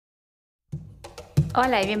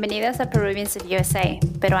Hola y bienvenidos a Peruvians of USA,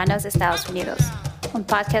 Peruanos de Estados Unidos, un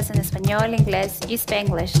podcast en español, inglés y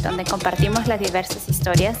spanglish donde compartimos las diversas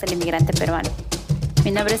historias del inmigrante peruano.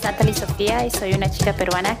 Mi nombre es Natalie Sofía y soy una chica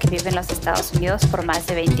peruana que vive en los Estados Unidos por más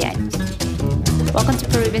de 20 años. Welcome to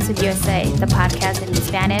Peruvians of USA, the podcast in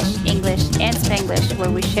Spanish, English, and Spanglish where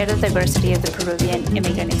we share the diversity of the Peruvian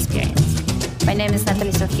immigrant experience. My name is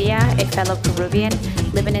Natalie Sofía, a fellow Peruvian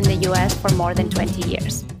living in the US for more than 20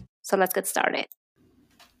 years. So let's get started.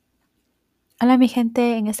 Hola mi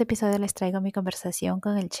gente, en este episodio les traigo mi conversación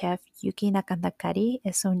con el chef Yuki Nakandakari.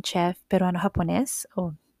 Es un chef peruano-japonés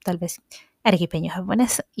o tal vez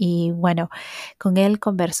arequipeño-japonés. Y bueno, con él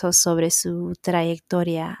conversó sobre su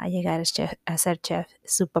trayectoria a llegar a ser chef.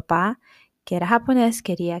 Su papá, que era japonés,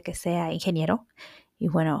 quería que sea ingeniero. Y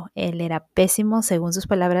bueno, él era pésimo, según sus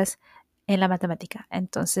palabras, en la matemática.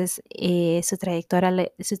 Entonces, su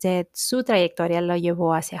trayectoria lo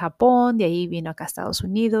llevó hacia Japón, de ahí vino acá a Estados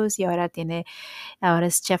Unidos y ahora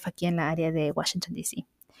es chef aquí en la área de Washington, D.C.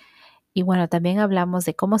 Y bueno, también hablamos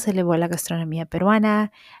de cómo se elevó la gastronomía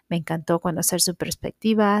peruana. Me encantó conocer su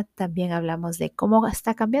perspectiva. También hablamos de cómo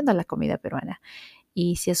está cambiando la comida peruana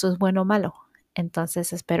y si eso es bueno o malo.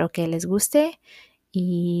 Entonces, espero que les guste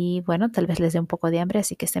y bueno, tal vez les dé un poco de hambre,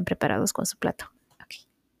 así que estén preparados con su plato. Okay.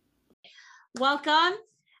 Welcome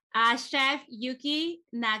a Chef Yuki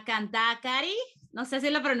Nakandakari. No sé si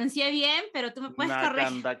lo pronuncié bien, pero tú me puedes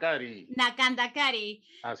corregir. Nakandakari.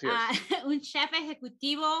 Así es. Un chef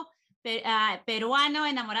ejecutivo peruano,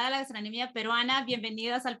 enamorado de la gastronomía peruana.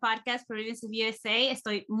 Bienvenidos al podcast Peruvians of USA.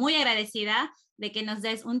 Estoy muy agradecida de que nos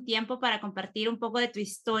des un tiempo para compartir un poco de tu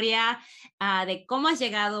historia, de cómo has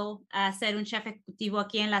llegado a ser un chef ejecutivo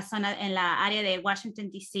aquí en la área de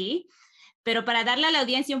Washington, D.C., pero para darle a la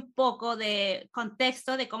audiencia un poco de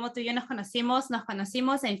contexto de cómo tú y yo nos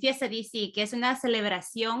conocimos en Fiesta DC, que es una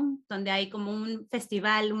celebración donde hay como un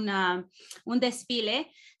festival, un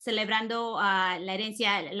desfile celebrando la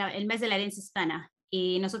herencia, el mes de la herencia hispana.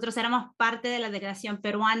 Y nosotros éramos parte de la delegación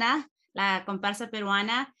peruana, la comparsa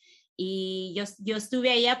peruana, y yo estuve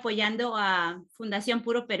ahí apoyando a Fundación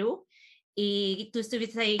Puro Perú. Y tú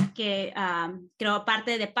estuviste ahí que creo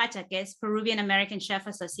parte de PACHA, que es Peruvian American Chef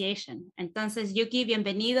Association. Entonces, Yuki,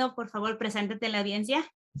 bienvenido. Por favor, preséntate en la audiencia.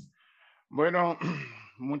 Bueno,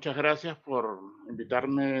 muchas gracias por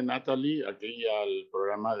invitarme, Natalie, aquí al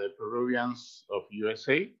programa de Peruvians of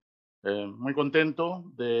USA. Muy contento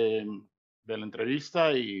de la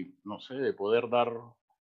entrevista y, no sé, de poder dar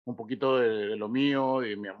un poquito de lo mío,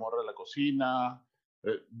 de mi amor a la cocina,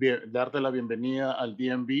 darte la bienvenida al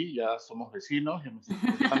DMV. Ya somos vecinos, ya me estoy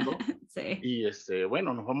escuchando. Sí. Y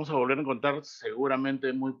bueno, nos vamos a volver a encontrar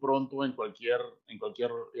seguramente muy pronto en cualquier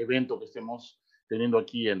evento que estemos teniendo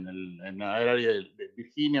aquí en la área de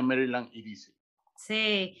Virginia, Maryland y DC.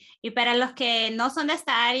 Sí, y para los que no son de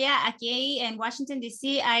esta área, aquí en Washington,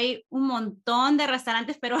 D.C. hay un montón de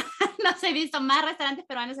restaurantes peruanos. He visto más restaurantes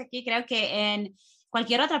peruanos aquí, creo que en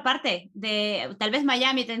cualquier otra parte, tal vez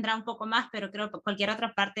Miami tendrá un poco más, pero creo que cualquier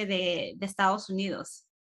otra parte de Estados Unidos.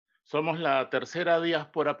 Somos la tercera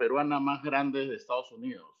diáspora peruana más grande de Estados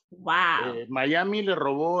Unidos. Wow. Miami le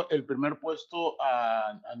robó el primer puesto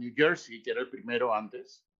a New Jersey, que era el primero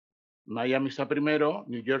antes. Miami está primero,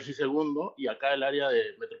 New Jersey segundo, y acá el área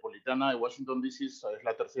metropolitana de Washington, D.C. es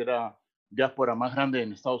la tercera diáspora más grande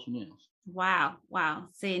en Estados Unidos. Wow.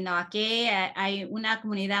 Sí, no, aquí hay una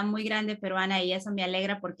comunidad muy grande peruana y eso me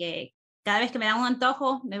alegra porque cada vez que me da un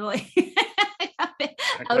antojo me voy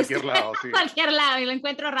a cualquier lado, sí. A cualquier lado y lo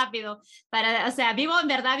encuentro rápido. Vivo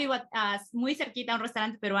muy cerquita a un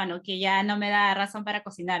restaurante peruano que ya no me da razón para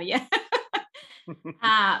cocinar ya.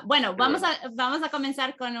 Bueno, vamos a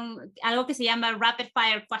comenzar con algo que se llama Rapid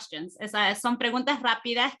Fire Questions. Son preguntas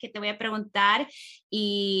rápidas que te voy a preguntar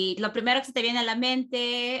y lo primero que se te viene a la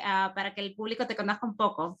mente para que el público te conozca un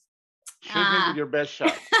poco. Shoot me with your best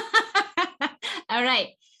shot. All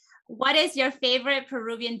right. What is your favorite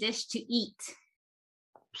Peruvian dish to eat?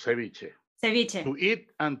 Ceviche. Ceviche. To eat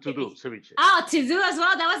and to do, ceviche. Oh, to do as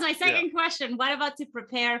well? That was my second question. What about to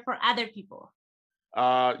prepare for other people?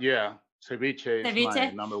 Yeah. Ceviche is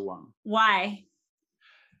my number one. Why?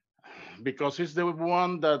 Because it's the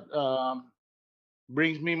one that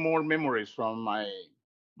brings me more memories from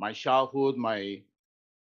my childhood, my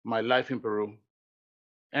life in Peru.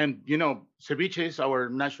 And, ceviche is our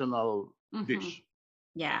national dish.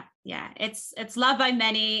 Yeah. It's loved by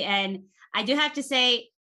many. And I do have to say,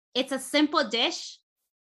 it's a simple dish,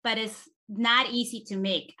 but it's not easy to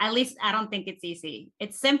make. At least I don't think it's easy.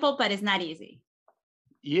 It's simple, but it's not easy.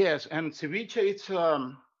 Yes, and ceviche,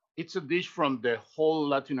 it's a dish from the whole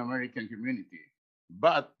Latin American community.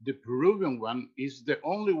 but the Peruvian one is the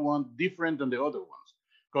only one different than the other ones.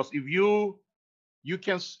 Because if you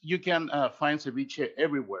can find ceviche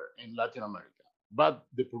everywhere in Latin America, but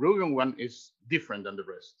the Peruvian one is different than the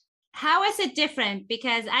rest. How is it different?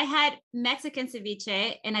 Because I had Mexican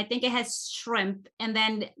ceviche and I think it has shrimp. And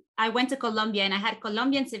then I went to Colombia and I had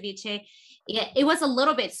Colombian ceviche. It was a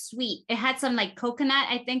little bit sweet. It had some like coconut,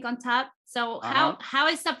 I think, on top. So how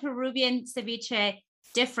is the Peruvian ceviche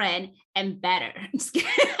different and better?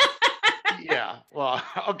 Yeah, well,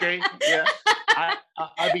 okay, yeah.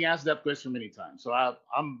 I've been asked that question many times, so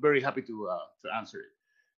I'm very happy to answer it.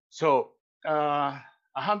 So,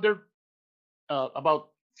 about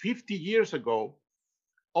 50 years ago,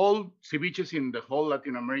 all ceviches in the whole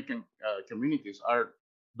Latin American communities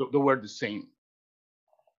they were the same.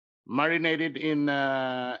 Marinated in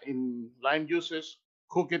lime juices,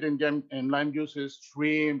 cook it in lime juices,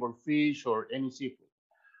 shrimp or fish or any seafood.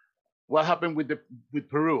 What happened with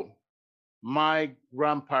Peru? My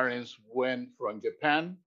grandparents went from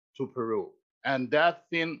Japan to Peru, and that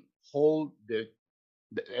thing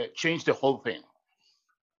changed the whole thing.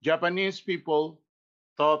 Japanese people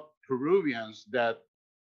taught Peruvians that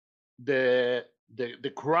the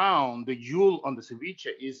crown, the jewel on the ceviche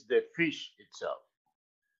is the fish itself.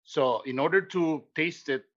 So in order to taste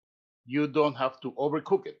it, you don't have to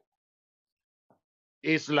overcook it.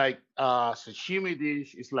 It's like a sashimi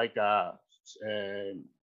dish. It's like a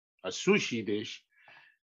sushi dish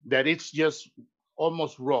that it's just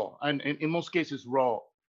almost raw, and in most cases raw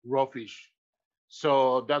fish.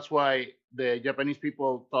 So that's why the Japanese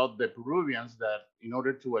people taught the Peruvians that in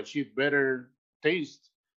order to achieve better taste,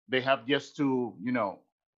 they have just to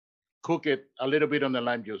cook it a little bit on the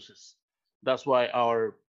lime juices. That's why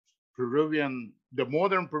the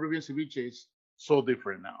modern Peruvian ceviche is so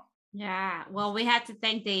different now. Yeah, well, we had to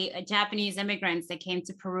thank the Japanese immigrants that came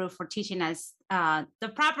to Peru for teaching us the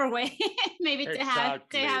proper way, maybe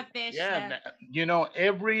Exactly. to have fish. Yeah,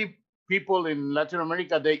 every people in Latin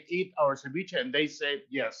America, they eat our ceviche and they say,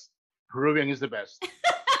 yes, Peruvian is the best.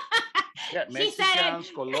 Yeah, Mexicans,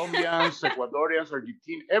 Colombians, Ecuadorians,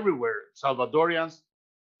 Argentinians, everywhere, Salvadorians,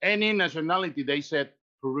 any nationality, they said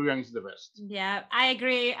Peruvian is the best. Yeah, I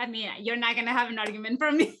agree. I mean, you're not going to have an argument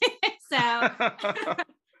from me. So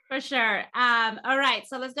for sure. All right.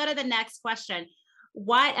 So let's go to the next question.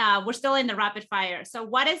 We're still in the rapid fire. So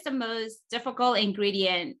what is the most difficult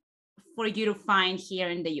ingredient for you to find here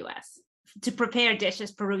in the US to prepare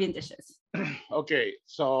dishes, Peruvian dishes? Okay.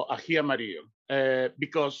 So ají amarillo,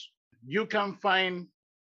 because you can find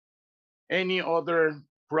any other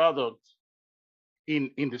product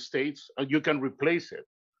in the States, you can replace it.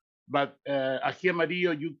 But ají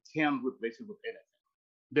amarillo, you can't replace it with anything.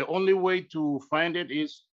 The only way to find it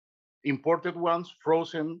is imported ones,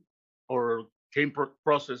 frozen or came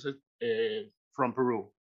processed from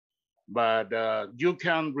Peru. But you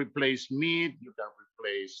can replace meat, you can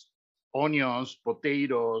replace onions,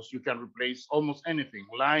 potatoes, you can replace almost anything,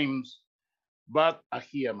 limes, but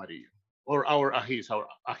ají amarillo. Or our ajís, our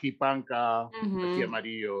ají panca, ají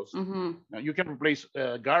amarillos. Now you can replace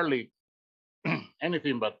garlic,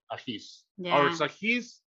 anything but ajís. Yeah. Our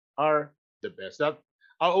ajís are the best. That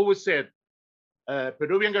I always said,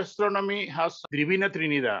 Peruvian gastronomy has Divina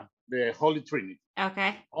Trinidad, the Holy Trinity.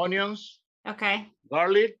 Okay. Onions, okay,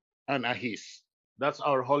 garlic, and ajís. That's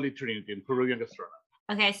our Holy Trinity in Peruvian gastronomy.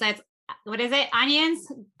 Okay, so it's, what is it? Onions,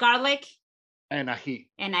 garlic, and ají.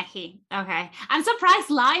 And ají. Okay. I'm surprised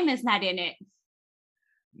lime is not in it.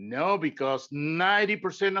 No, because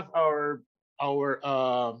 90% of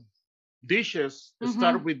our dishes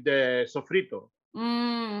start with the sofrito.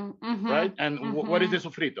 Right? And what is the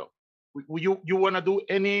sofrito? You want to do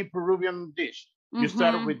any Peruvian dish, you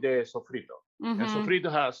start with the sofrito. And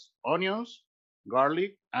sofrito has onions,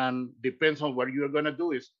 garlic, and depends on what you're going to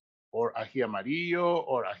do is or ají amarillo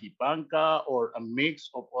or ají panca or a mix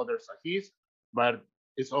of other ajís, but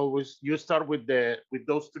it's always you start with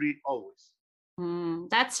those three always.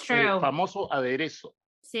 That's true. El famoso aderezo.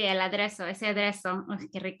 Sí, el aderezo, ese aderezo. Uy,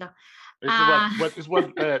 qué rico.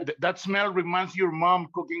 That smell reminds your mom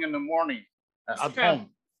cooking in the morning at home.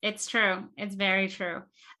 It's true. It's very true.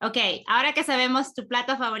 Ok, ahora que sabemos tu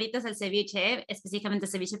plato favorito es el ceviche, específicamente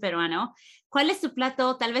ceviche peruano, ¿cuál es tu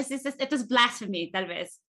plato, tal vez esto es blasphemy, tal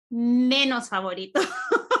vez, menos favorito?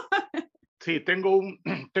 Sí, tengo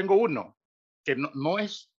uno que no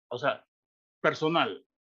es, o sea, personal,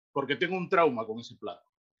 porque tengo un trauma con ese plato.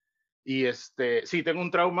 Y sí, tengo un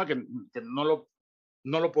trauma que no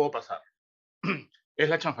lo puedo pasar. Es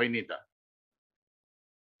la chanfainita.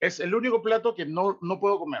 Es el único plato que no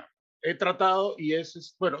puedo comer. He tratado y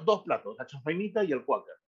bueno, dos platos, la chanfainita y el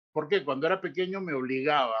cuáquer. Porque cuando era pequeño me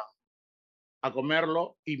obligaba a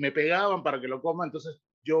comerlo y me pegaban para que lo coma, entonces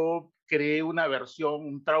yo creé una versión,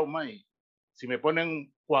 un trauma y si me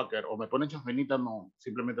ponen Quaker o me ponen chosmenita, no,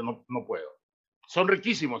 simplemente no puedo. Son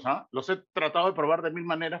riquísimos, ¿ah? Los he tratado de probar de mil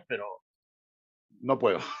maneras, pero no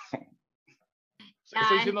puedo. Estoy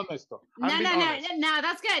Ah, siendo honesto. no, I'm being no, no, honest. no,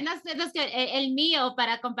 that's good, that's good. El mío,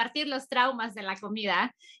 para compartir los traumas de la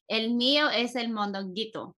comida, el mío es el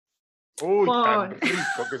mondonguito. Uy, tan Por...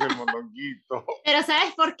 rico que es el mondonguito. Pero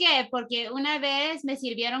 ¿sabes por qué? Porque una vez me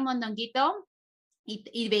sirvieron mondonguito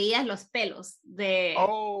y veías los pelos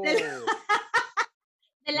Oh,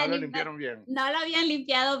 de la no lo limpiaron bien. no lo habían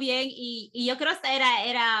limpiado bien y yo creo que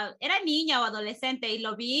era niña o adolescente y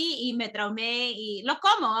lo vi y me traumé y lo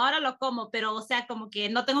como, ahora lo como, pero o sea, como que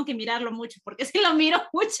no tengo que mirarlo mucho porque si lo miro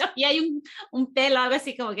mucho y hay un pelo, algo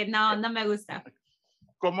así como que no me gusta.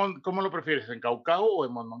 ¿Cómo lo prefieres? ¿En caucao o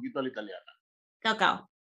en mondonguito a la italiana? Cacao.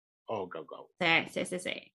 Oh, caucao.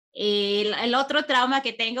 Sí. Y el otro trauma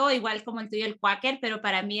que tengo, igual como el tuyo, el quaker, pero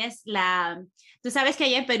para mí es tú sabes que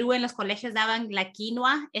allá en Perú en los colegios daban la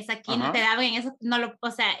quinoa, esa quinoa te Ajá. daban en eso, no lo,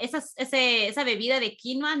 o sea, esa bebida de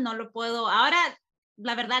quinoa no lo puedo, ahora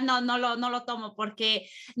la verdad no lo tomo porque,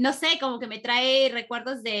 no sé, como que me trae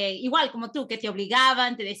recuerdos de, igual como tú, que te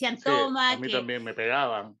obligaban, te decían Sí, a toma, mí que también me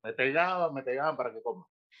pegaban para que coma.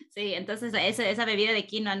 sí, entonces esa bebida de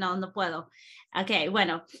quinoa no puedo. Ok,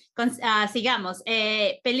 bueno, sigamos.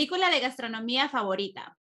 Película de gastronomía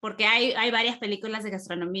favorita, porque hay varias películas de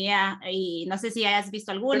gastronomía y no sé si hayas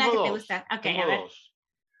visto alguna Tengo que te dos, gusta. Ok, tengo a ver. dos.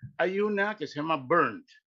 Hay una que se llama Burnt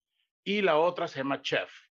y la otra se llama Chef.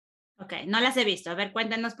 Ok, no las he visto. A ver,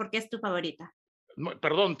 cuéntanos por qué es tu favorita. No,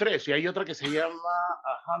 perdón, tres. Y hay otra que se llama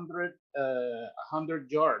A Hundred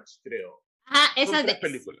Yards, creo. Ah, Son tres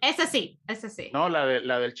películas. esa sí. ¿No? La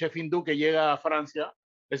del chef hindú que llega a Francia,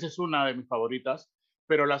 esa es una de mis favoritas,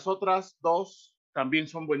 pero las otras dos también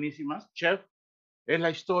son buenísimas. Chef es la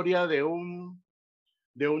historia de un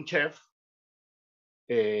chef,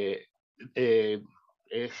 eh, eh,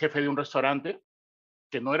 jefe de un restaurante,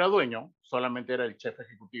 que no era dueño, solamente era el chef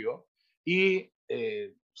ejecutivo, y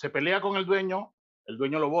se pelea con el dueño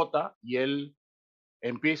lo bota y él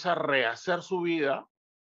empieza a rehacer su vida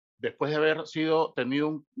después de haber tenido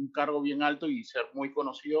un cargo bien alto y ser muy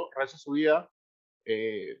conocido, rehace su vida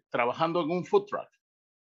trabajando en un food truck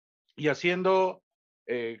y haciendo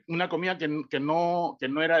una comida que no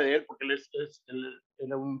era de él, porque él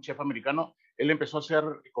era un chef americano, él empezó a hacer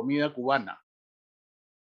comida cubana.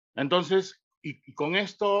 Entonces, y con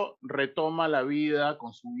esto retoma la vida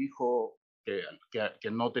con su hijo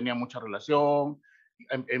que no tenía mucha relación,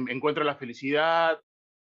 encuentra la felicidad,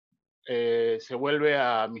 se vuelve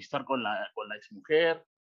a amistar con la exmujer.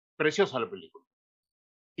 Preciosa la película.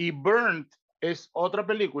 Y Burnt es otra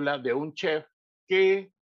película de un chef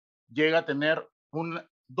que llega a tener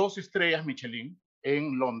dos estrellas Michelin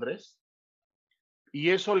en Londres y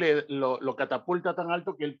eso lo catapulta tan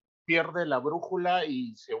alto que él pierde la brújula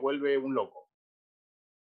y se vuelve un loco.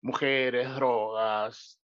 Mujeres,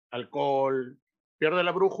 drogas, alcohol, pierde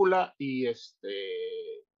la brújula y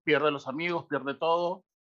pierde los amigos, pierde todo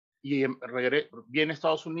y viene a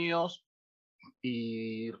Estados Unidos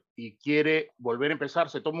y quiere volver a empezar.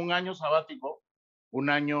 Se toma un año sabático, un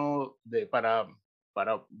año para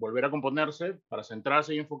volver a componerse, para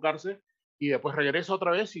centrarse y enfocarse, y después regresa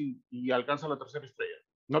otra vez y alcanza la tercera estrella.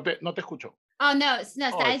 No te escucho. Oh, no, Oh,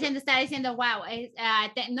 estaba diciendo, wow,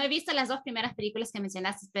 no he visto las dos primeras películas que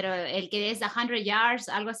mencionaste, pero el que es A Hundred Yards,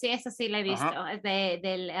 algo así, eso sí lo he visto, ajá, es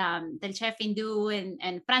del chef hindú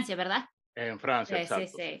en Francia, ¿verdad? en Francia, Sí, exacto,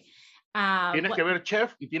 sí. sí. Tienes que ver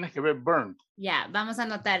Chef y tienes que ver Burnt. Ya, vamos a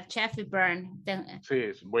anotar Chef y Burn.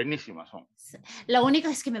 Sí, buenísimas son. Lo único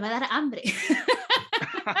es que me va a dar hambre.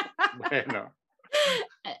 Bueno,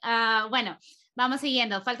 Bueno, vamos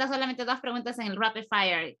siguiendo. Falta solamente dos preguntas en el Rapid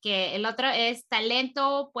Fire, que el otro es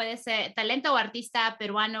talento, puede ser talento o artista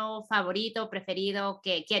peruano favorito, preferido,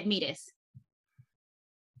 que admires.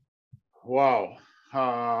 wow.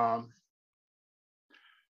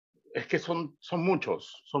 Es que son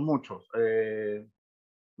muchos, son muchos.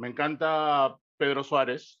 Me encanta Pedro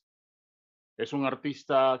Suárez. Es un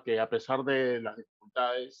artista que a pesar de las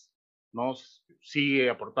dificultades, nos sigue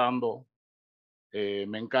aportando.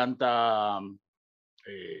 Me encanta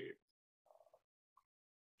eh,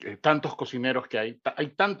 tantos cocineros que hay.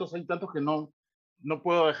 Hay tantos que no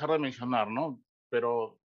puedo dejar de mencionar, ¿no?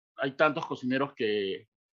 Pero hay tantos cocineros que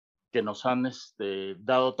nos han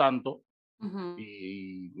dado tanto Uh -huh.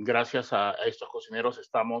 y gracias a estos cocineros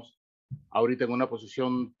estamos ahorita en una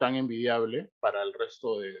posición tan envidiable para el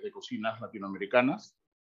resto de cocinas latinoamericanas.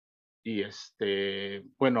 Y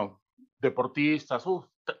bueno, deportistas,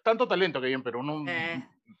 tanto talento que hay en Perú. Eh,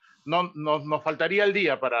 nos faltaría el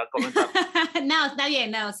día para comentar. No, está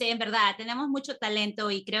bien, no, sí, en verdad, tenemos mucho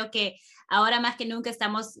talento y creo que ahora más que nunca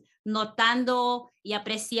estamos notando y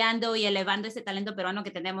apreciando y elevando ese talento peruano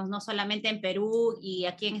que tenemos, no solamente en Perú y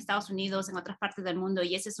aquí en Estados Unidos, en otras partes del mundo.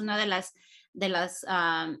 Y esa es una de las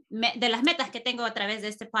metas que tengo a través de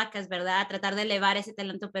este podcast, ¿verdad? Tratar de elevar ese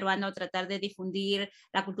talento peruano, tratar de difundir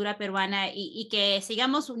la cultura peruana y que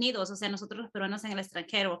sigamos unidos, o sea, nosotros los peruanos en el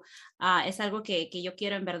extranjero, es algo que yo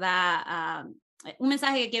quiero en verdad, un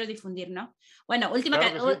mensaje que quiero difundir, ¿no? Bueno,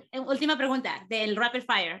 Claro que sí. última pregunta del Rapid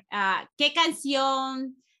Fire. ¿Qué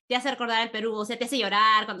canción te hace recordar el Perú? O sea, te hace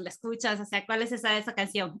llorar cuando la escuchas. O sea, ¿cuál es esa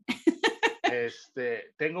canción?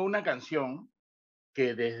 Tengo una canción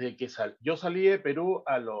que desde que yo salí de Perú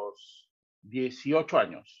a los 18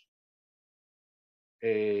 años,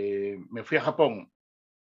 me fui a Japón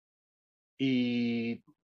y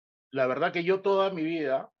la verdad que yo toda mi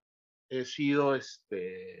vida he sido,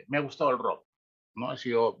 me ha gustado el rock, ¿no? He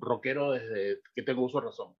sido rockero desde que tengo uso de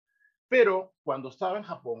razón. Pero cuando estaba en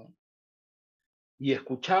Japón y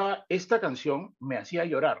escuchaba esta canción, me hacía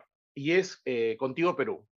llorar. Y es Contigo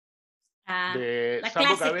Perú, de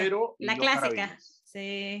Sambo Cabero y la Los clásica. Carabines.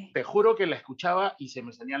 Sí. Te juro que la escuchaba y se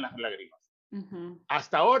me salían las lágrimas.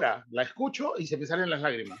 Hasta ahora la escucho y se me salen las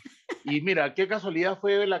lágrimas. Y mira, qué casualidad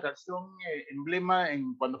fue la canción emblema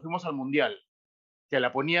cuando fuimos al Mundial, que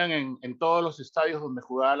la ponían en todos los estadios donde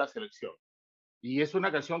jugaba la selección. Y es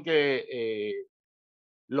una canción que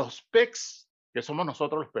los pecs, que somos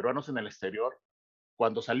nosotros los peruanos en el exterior,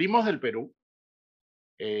 cuando salimos del Perú,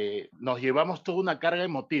 nos llevamos toda una carga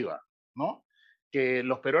emotiva, ¿no? Que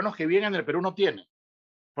los peruanos que viven en el Perú no tienen.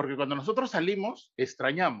 Porque cuando nosotros salimos,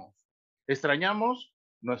 extrañamos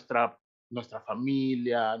nuestra, nuestra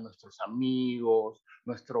familia, nuestros amigos,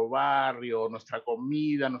 nuestro barrio, nuestra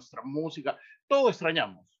comida, nuestra música, todo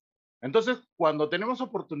extrañamos. Entonces, cuando tenemos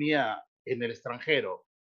oportunidad en el extranjero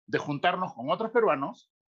de juntarnos con otros peruanos,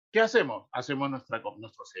 ¿qué hacemos? Hacemos nuestro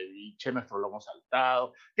ceviche, nuestro lomo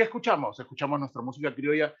saltado. ¿Qué escuchamos? Escuchamos nuestra música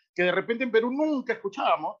criolla, que de repente en Perú nunca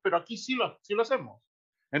escuchábamos, pero aquí sí lo hacemos.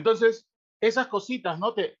 Entonces, esas cositas,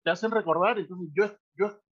 ¿no? Te hacen recordar. Entonces, yo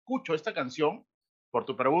escucho esta canción, por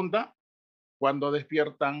tu pregunta, cuando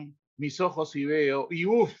despiertan mis ojos y veo, y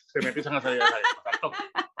uff, se me empiezan a salir las lágrimas.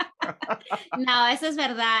 No, eso es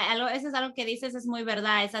verdad. Eso es algo que dices, es muy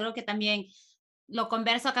verdad. Es algo que también lo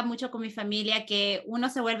converso acá mucho con mi familia, que uno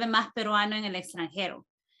se vuelve más peruano en el extranjero.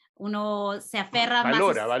 Uno se aferra más,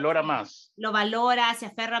 Valora más. lo valora, se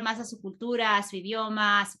aferra más a su cultura, a su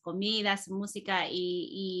idioma, a su comida, a su música,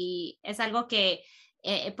 y es algo que,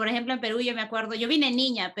 por ejemplo, en Perú yo me acuerdo, yo vine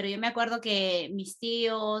niña, pero yo me acuerdo que mis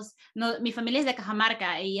tíos, no, mi familia es de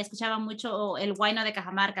Cajamarca y escuchaba mucho el huayno de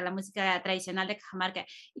Cajamarca, la música tradicional de Cajamarca.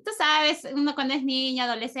 Y tú sabes, uno cuando es niña,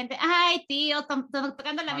 adolescente, ay, tío,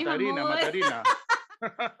 tocando la misma música. Matarina.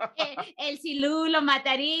 El silulo,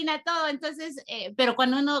 Matarina, todo. Entonces, pero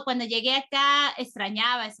cuando llegué acá,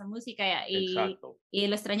 extrañaba esa música y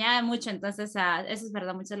lo extrañaba mucho. Entonces, eso es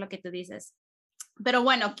verdad, mucho es lo que tú dices. Pero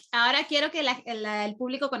bueno, ahora quiero que el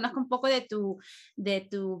público conozca un poco de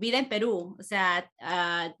tu vida en Perú. O sea,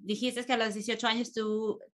 dijiste que a los 18 años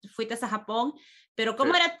tú fuiste a Japón, pero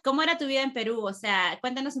 ¿cómo era tu vida en Perú? O sea,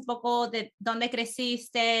 cuéntanos un poco de dónde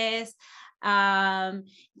creciste,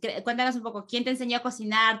 cuéntanos un poco quién te enseñó a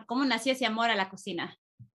cocinar, cómo nació ese amor a la cocina.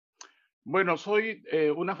 Bueno, soy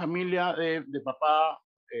una familia de papá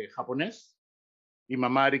japonés y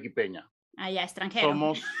mamá arequipeña. Ya, extranjero.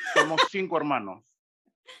 Somos 5 hermanos.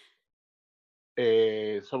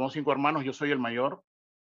 Somos 5 hermanos, yo soy el mayor.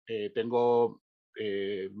 Tengo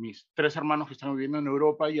mis 3 hermanos que están viviendo en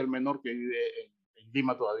Europa y el menor que vive en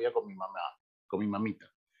Lima todavía con mi mamá, con mi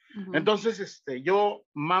mamita. Entonces, yo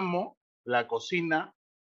mamo la cocina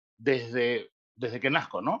desde que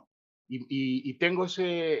nazco, ¿no? Y tengo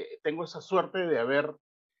esa suerte de haber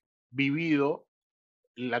vivido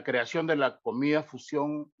la creación de la comida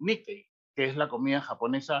fusión Nikkei, que es la comida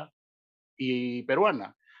japonesa y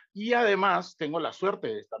peruana. Y además tengo la suerte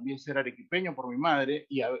de también ser arequipeño por mi madre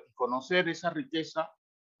y conocer esa riqueza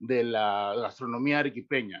de la gastronomía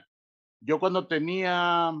arequipeña. Yo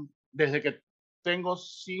desde que tengo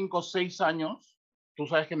 5 o 6 años, tú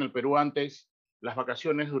sabes que en el Perú antes las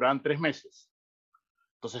vacaciones duraban 3 meses.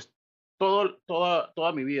 Entonces,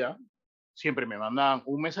 toda mi vida siempre me mandaban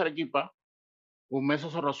un mes a Arequipa, un mes a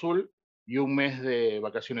Zorro Azul y un mes de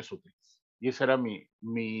vacaciones útiles. Y ese era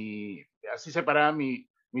así separaba mis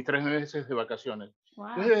 3 meses de vacaciones. Wow.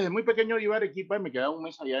 Entonces, desde muy pequeño iba a Arequipa y me quedaba un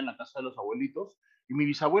mes allá en la casa de los abuelitos. Y mi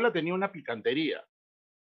bisabuela tenía una picantería.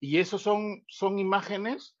 Y esos son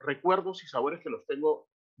imágenes, recuerdos y sabores que los tengo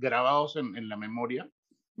grabados en la memoria.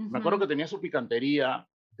 Me acuerdo que tenía su picantería,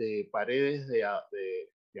 de paredes de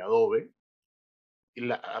adobe. Y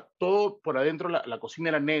todo por adentro, la cocina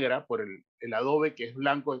era negra por el adobe, que es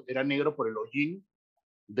blanco, era negro por el hollín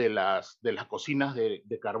de las cocinas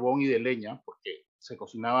de carbón y de leña, porque se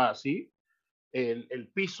cocinaba así. El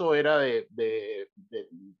piso era de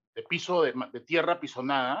piso de tierra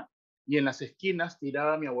pisonada, y en las esquinas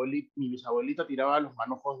tiraba mi bisabuelita tiraba los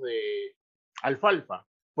manojos de alfalfa,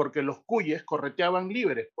 porque los cuyes correteaban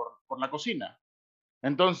libres por la cocina.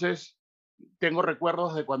 Entonces, tengo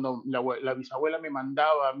recuerdos de cuando la bisabuela me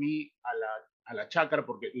mandaba a mí a la chacra,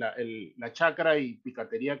 porque la chacra y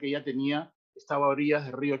picatería que ella tenía estaba a orillas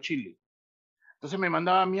del río Chile. Entonces me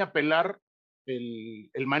mandaba a mí a pelar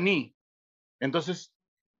el maní. Entonces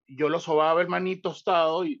yo lo sobaba el maní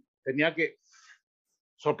tostado y tenía que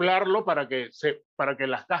soplarlo para que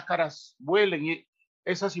las cáscaras vuelen. Y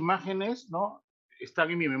esas imágenes, ¿no?,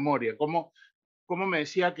 están en mi memoria. Cómo me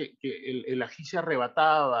decía que el ají se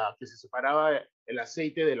arrebataba, que se separaba el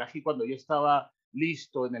aceite del ají cuando ya estaba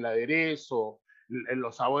listo en el aderezo, en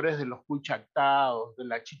los sabores de los cuy chactados, de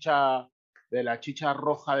la chicha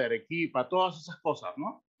roja de Arequipa, todas esas cosas,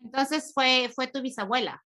 ¿no? Entonces fue tu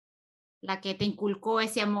bisabuela la que te inculcó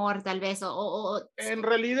ese amor, tal vez, En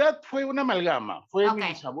realidad fue una amalgama. Fue mi ok,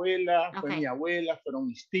 bisabuela, fue mi ok, abuela, fueron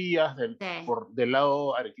mis tías sí, del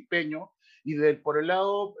lado arequipeño, y por el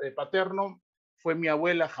lado paterno fue mi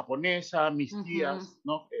abuela japonesa, mis ujú, tías,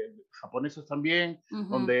 ¿no?, japonesas también, ujú,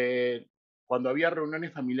 donde cuando había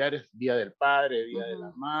reuniones familiares, Día del Padre, Día de la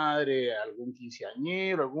ujú, Madre, algún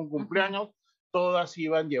quinceañero, algún ujú, cumpleaños, todas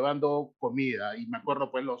iban llevando comida. Y me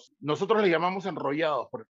acuerdo, pues, nosotros le llamamos enrollados,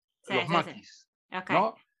 sí, los sí, sí, maquis, ok, ¿no?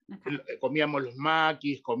 ok, Comíamos los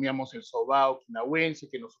maquis, comíamos el sobao quinahuense,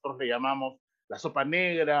 que nosotros le llamamos la sopa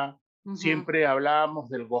negra. ujú, Siempre hablábamos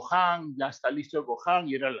del gohan, ya está listo el gohan,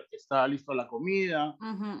 y era el que estaba listo la comida.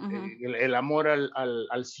 ujú, ujú. El amor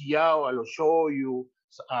al sillao, a los shoyu,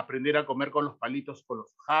 a aprender a comer con los palitos, con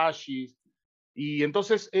los hashis. Y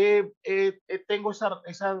entonces tengo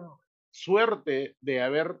esa suerte de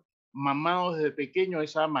haber mamado desde pequeño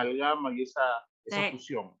esa amalgama y esa Sí.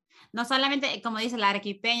 fusión. No solamente, como dice, la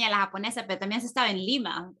arequipeña, la japonesa, pero también se estaba en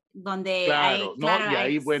Lima, donde Claro, hay, ¿no? claro, Y hay...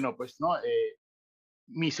 ahí, bueno, pues, ¿no?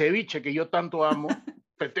 Mi ceviche, que yo tanto amo,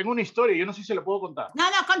 pero tengo una historia, yo no sé si se la puedo contar. No,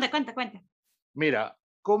 no, cuenta, cuenta, cuenta. Mira,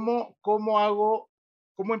 ¿cómo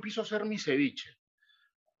empiezo a hacer mi ceviche?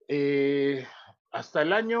 Eh, Hasta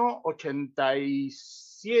el año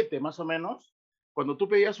 87, más o menos, cuando tú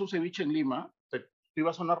pedías un ceviche en Lima, tú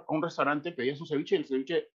ibas a un restaurante, pedías un ceviche, y el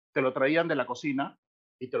ceviche te lo traían de la cocina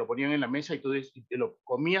y te lo ponían en la mesa, y te lo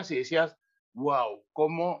comías y decías, wow,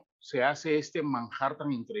 ¿cómo se hace este manjar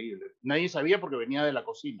tan increíble? Nadie sabía porque venía de la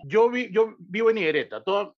cocina. Yo vivo en Higuereta,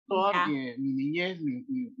 toda Ya. mi niñez,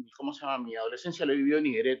 ¿cómo se llama? Mi adolescencia la he vivido en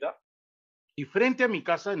Higuereta, y frente a mi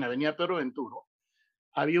casa, en la avenida Pedro Venturo,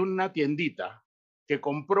 había una tiendita que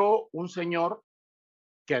compró un señor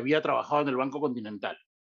que había trabajado en el Banco Continental.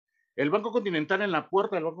 El Banco Continental, en la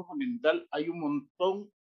puerta del Banco Continental hay un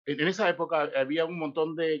montón, en esa época había un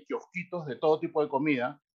montón de kiosquitos de todo tipo de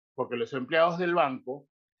comida, porque los empleados del banco,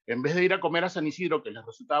 en vez de ir a comer a San Isidro, que les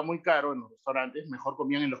resultaba muy caro en los restaurantes, mejor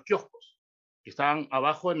comían en los kioscos, que estaban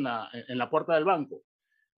abajo en la puerta del banco.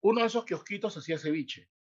 Uno de esos kiosquitos hacía ceviche.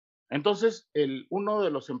 Entonces, uno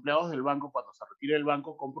de los empleados del banco, cuando se retira del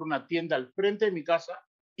banco, compra una tienda al frente de mi casa,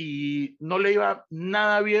 y no le iba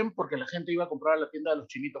nada bien porque la gente iba a comprar a la tienda de los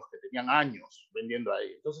chinitos que tenían años vendiendo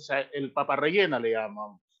ahí. Entonces, el papa rellena le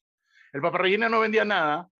llamamos. El papa rellena no vendía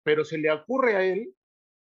nada, pero se le ocurre a él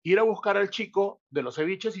ir a buscar al chico de los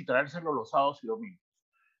ceviches y traérselo los sábados y domingos.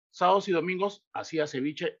 Sábados y domingos hacía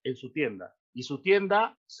ceviche en su tienda, y su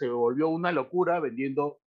tienda se volvió una locura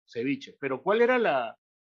vendiendo ceviche. Pero ¿cuál era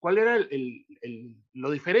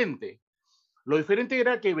lo diferente? Lo diferente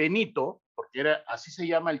era que Benito, porque así se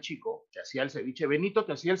llama el chico que hacía el ceviche, Benito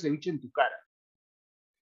te hacía el ceviche en tu cara.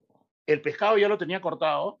 El pescado ya lo tenía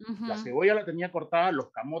cortado, la Ujú, cebolla la tenía cortada,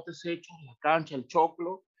 los camotes hechos, la cancha, el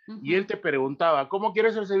choclo, y él ujú. te preguntaba, ¿cómo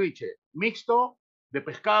quieres el ceviche? ¿Mixto, de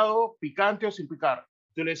pescado, picante o sin picar?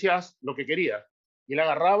 Tú le decías lo que querías. Y él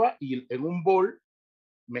agarraba y en un bol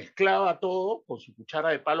mezclaba todo con su cuchara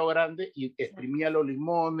de palo grande y Sí. exprimía los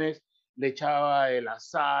limones, le echaba la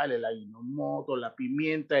sal, el ajinomoto, la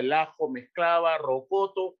pimienta, el ajo, mezclaba,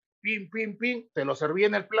 rocoto, pim, pim, pim, te lo servía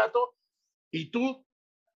en el plato, y tú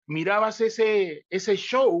mirabas ese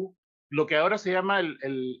show, lo que ahora se llama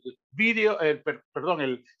el video, perdón,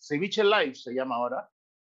 el ceviche live se llama ahora.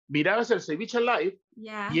 Mirabas el ceviche live y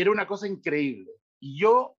Ya. era una cosa increíble. Y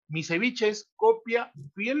mi ceviche es copia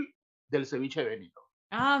fiel del ceviche de Benito.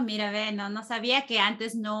 Ah, mira, ve, no, no sabía que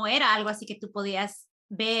antes no era algo así que tú podías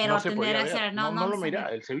ver No o se aprender podía a ver, hacer, no, no, no, no no lo sabía. miraba,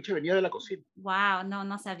 el ceviche venía de la cocina. Wow, no,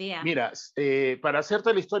 no sabía. Mira, para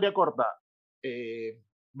hacerte la historia corta,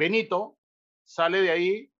 Benito sale de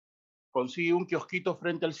ahí, consigue un kiosquito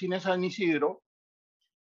frente al cine San Isidro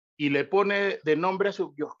y le pone de nombre a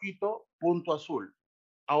su kiosquito Punto Azul.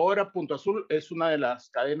 Ahora Punto Azul es una de las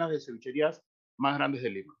cadenas de cevicherías más grandes de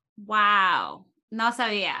Lima. Wow, no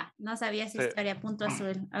sabía esa Sí. historia, Punto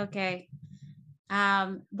Azul. Ok.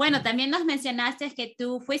 Bueno, también nos mencionaste que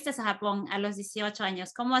tú fuiste a Japón a los 18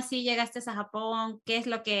 años. ¿Cómo así llegaste a Japón? ¿Qué es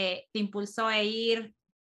lo que te impulsó a ir?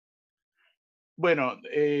 Bueno,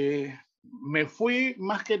 me fui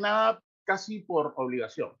más que nada casi por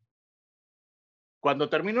obligación. Cuando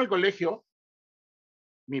termino el colegio,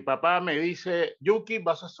 mi papá me dice, Yuki,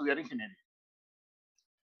 vas a estudiar ingeniería.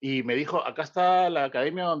 Y me dijo, acá está la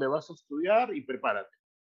academia donde vas a estudiar y prepárate.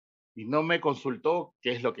 Y no me consultó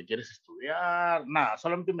qué es lo que quieres estudiar, nada,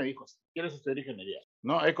 solamente me dijo, quieres estudiar ingeniería.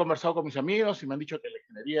 ¿No? He conversado con mis amigos y me han dicho que la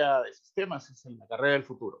ingeniería de sistemas es la carrera del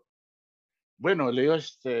futuro. Bueno, le digo,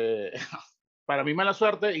 para mi mala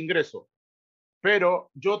suerte, ingreso. Pero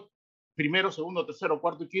yo primero, segundo, tercero,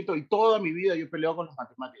 cuarto y quinto, y toda mi vida yo he peleado con las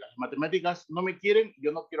matemáticas. Las matemáticas no me quieren,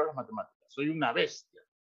 yo no quiero las matemáticas. Soy una bestia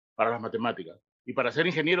para las matemáticas. Y para ser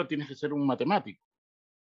ingeniero tienes que ser un matemático.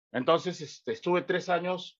 Entonces, estuve 3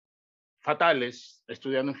 años fatales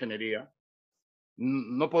estudiando ingeniería.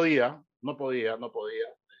 No podía, no podía, no podía.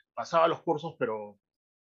 Pasaba los cursos, pero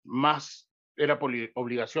más era por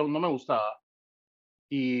obligación, no me gustaba.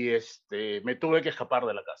 Y me tuve que escapar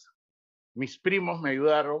de la casa. Mis primos me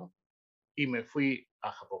ayudaron y me fui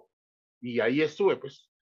a Japón. Y ahí estuve, pues,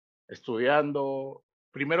 estudiando,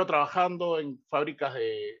 primero trabajando en fábricas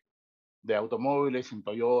de automóviles, en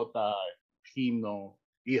Toyota, Hino,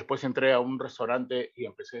 y después entré a un restaurante y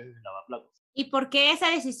empecé desde lavaplatos. ¿Y por qué esa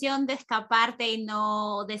decisión de escaparte y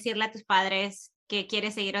no decirle a tus padres que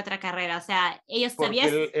quieres seguir otra carrera? O sea, ellos Porque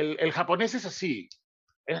sabías. el japonés es así,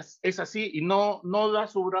 es así y no da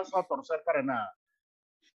su brazo a torcer para nada.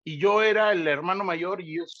 Y yo era el hermano mayor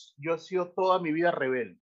y yo he sido toda mi vida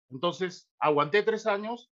rebelde. Entonces, aguanté 3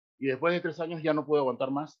 años y después de 3 años ya no pude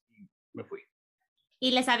aguantar más y me fui.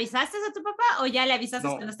 ¿Y les avisaste a tu papá o ya le avisaste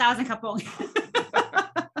cuando No, estabas en Japón?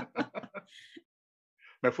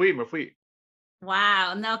 me fui.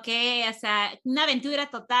 Wow, no, que, o sea, una aventura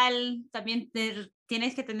total, también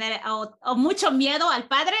tienes que tener o mucho miedo al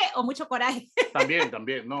padre o mucho coraje. También,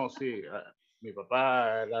 no, sí, mi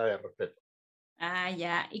papá era de respeto. Ah,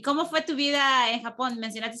 ya. ¿Y cómo fue tu vida en Japón?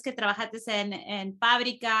 Mencionaste que trabajaste en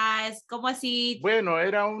fábricas, ¿cómo así? Bueno,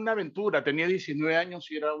 era una aventura, tenía 19 años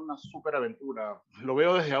y era una súper aventura. Lo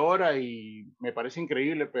veo desde ahora y me parece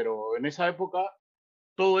increíble, pero en esa época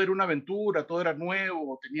todo era una aventura, todo era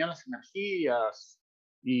nuevo, tenía las energías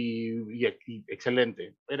y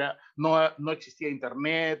excelente. No existía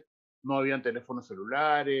internet, no habían teléfonos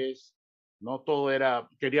celulares, no todo era,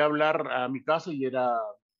 quería hablar a mi casa y era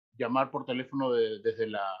llamar por teléfono desde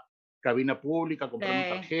la cabina pública, comprando Sí,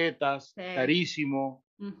 tarjetas, sí. carísimo,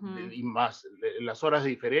 Ujú. y más las horas de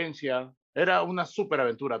diferencia. Era una súper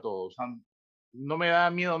aventura todo, o sea, no me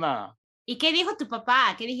da miedo nada. ¿Y qué dijo tu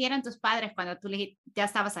papá? ¿Qué dijeron tus padres cuando ya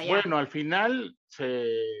estabas allá? Bueno, al final,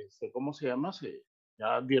 ¿cómo se llama?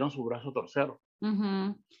 Ya dieron su brazo a torcer.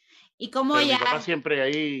 Ujú. ¿Y cómo Pero mi ya? papá siempre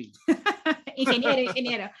ahí, Ingeniero,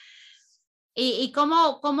 ingeniero. ¿Y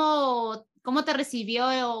cómo te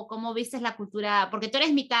recibió o cómo viste la cultura? Porque tú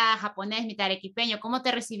eres mitad japonés, mitad arequipeño. ¿Cómo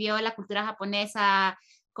te recibió la cultura japonesa?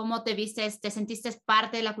 ¿Cómo te vistes? ¿Te sentiste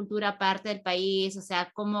parte de la cultura, parte del país? O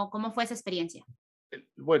sea, ¿cómo fue esa experiencia?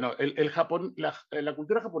 bueno, la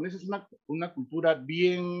cultura japonesa es una cultura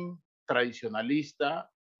bien tradicionalista,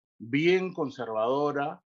 bien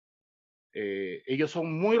conservadora. Ellos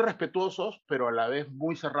son muy respetuosos, pero a la vez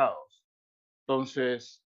muy cerrados.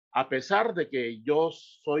 Entonces, a pesar de que yo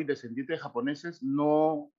soy descendiente de japoneses,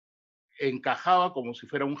 no encajaba como si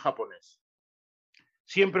fuera un japonés.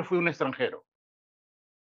 Siempre fui un extranjero.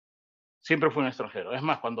 Siempre fui un extranjero. Es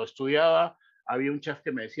más, cuando estudiaba, había un chef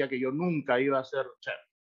que me decía que yo nunca iba a ser chef.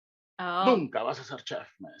 Oh, Nunca vas a ser chef,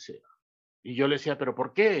 me decía. Y yo le decía, ¿pero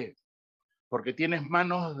por qué? Porque tienes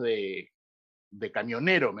manos de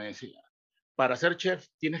camionero, me decía. Para ser chef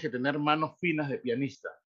tienes que tener manos finas de pianista.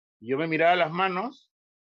 Y yo me miraba las manos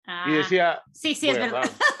y ah, decía, sí, sí, es verdad.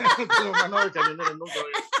 verdad, tengo manos de camionero, nunca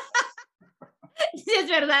voy a ser Sí, es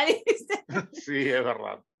verdad. Dijiste. chef. Sí, es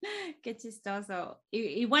verdad. Qué chistoso.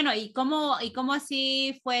 Y bueno, ¿y cómo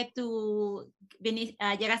así fue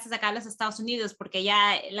llegaste acá a los Estados Unidos? Porque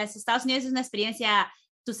ya los Estados Unidos es una experiencia,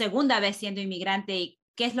 tu segunda vez siendo inmigrante. ¿Y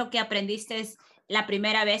qué es lo que aprendiste la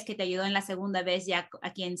primera vez que te ayudó en la segunda vez ya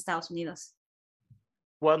aquí en Estados Unidos?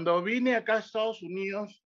 Cuando vine acá a Estados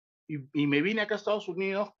Unidos, y me vine acá a Estados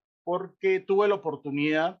Unidos porque tuve la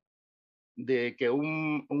oportunidad de que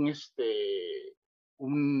un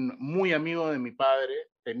muy amigo de mi padre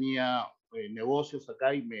tenía negocios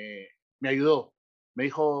acá y me ayudó. Me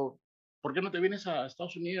dijo, ¿por qué no te vienes a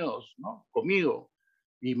Estados Unidos, ¿no? Conmigo?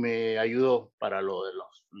 Y me ayudó para lo de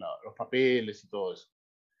los papeles y todo eso.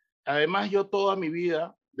 Además, yo toda mi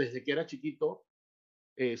vida, desde que era chiquito,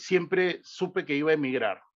 siempre supe que iba a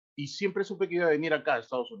emigrar y siempre supe que iba a venir acá a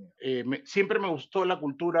Estados Unidos. Siempre me gustó la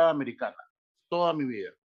cultura americana, toda mi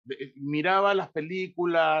vida. Miraba las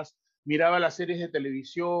películas, miraba las series de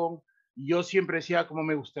televisión, y yo siempre decía cómo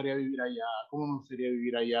me gustaría vivir allá, cómo me gustaría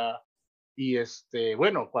vivir allá. Y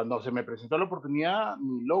bueno, cuando se me presentó la oportunidad,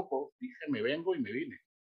 ni loco, dije, me vengo y me vine.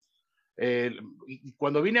 Y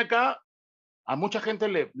cuando vine acá, a mucha gente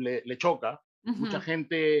le choca, mucha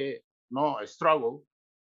gente no struggle.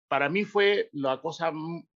 Para mí fue la cosa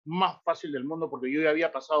más fácil del mundo porque yo ya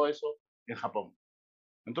había pasado eso en Japón.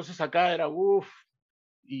 Entonces acá era, uff,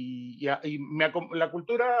 la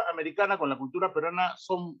cultura americana con la cultura peruana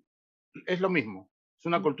es lo mismo, es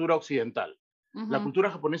una cultura occidental. La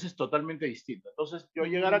cultura japonesa es totalmente distinta. Entonces yo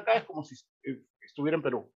llegar acá es como si estuviera en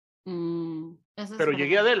Perú. Eso es Pero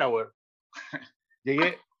llegué a verdad. Delaware.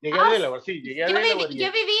 Llegué a Delaware, sí, llegué a Delaware.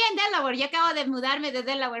 Yo viví en Delaware, yo acabo de mudarme de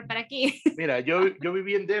Delaware para aquí. Mira, yo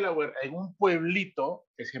viví en Delaware, en un pueblito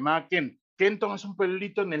que se llamaba Kent. Kenton es un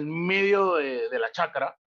pueblito en el medio de la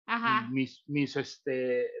chacra, y Ajá. mis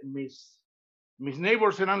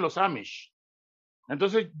neighbors eran los Amish.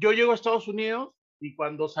 Entonces yo llego a Estados Unidos y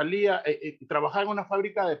cuando salía, trabajaba en una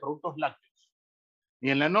fábrica de productos lácteos. Y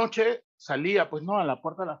en la noche salía, pues no, a la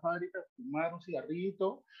puerta de la fábrica, fumar un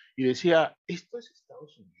cigarrito y decía, ¿esto es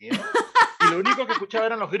Estados Unidos? Y lo único que escuchaba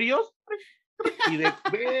eran los grillos y de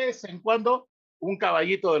vez en cuando un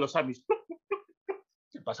caballito de los Amis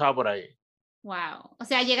se pasaba por ahí. Wow. O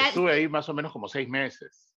sea, llegar, Estuve ahí más o menos como 6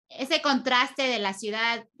 meses. ese contraste de la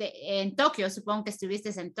ciudad en Tokio, supongo que estuviste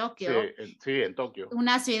en Sí, Tokio, sí, en Tokio.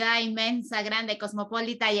 una ciudad inmensa, grande,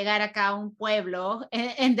 cosmopolita, llegar acá a un pueblo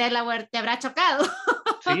en Delaware te habrá chocado.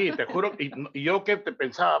 Sí, te juro. Y yo que te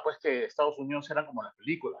pensaba, pues que Estados Unidos eran como las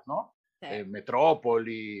películas, ¿no? Sí.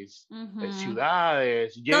 Metrópolis,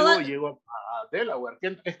 ciudades. Todo, Llego a Delaware.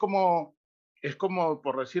 Que es como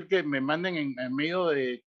por decir que me manden en medio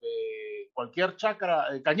de cualquier chacra,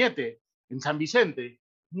 Cañete, en San Vicente,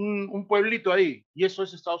 un pueblito ahí. Y eso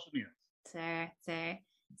es Estados Unidos. sí, sí,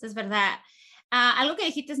 eso es verdad. Algo que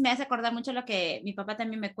dijiste me hace acordar mucho lo que mi papá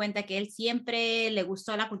también me cuenta, que él siempre le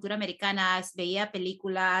gustó la cultura americana, veía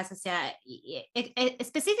películas, o sea,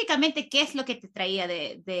 específicamente, ¿qué es lo que te traía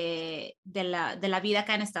de la vida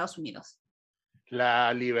acá en Estados Unidos?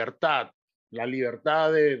 La libertad,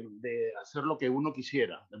 de hacer lo que uno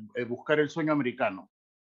quisiera, de buscar el sueño americano,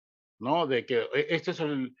 ¿no? De que este es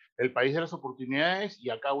el país de las oportunidades y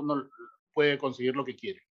acá uno puede conseguir lo que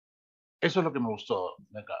quiere. Eso es lo que me gustó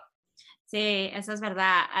de acá. Sí, eso es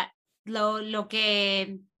verdad. Lo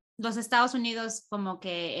que los Estados Unidos, como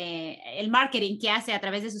que el marketing que hace a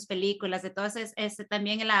través de sus películas, de todo eso, es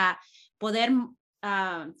también la poder,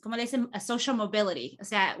 ¿cómo le dicen? A social mobility. O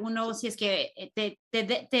sea, uno, si es que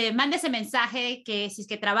te manda ese mensaje que si es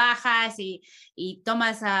que trabajas y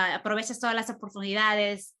tomas, aprovechas todas las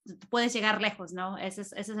oportunidades, puedes llegar lejos, ¿no? Ese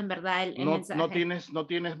es en verdad el mensaje. No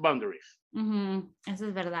tienes boundaries. Eso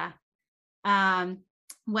es verdad.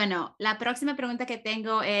 Bueno, la próxima pregunta que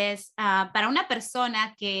tengo es para una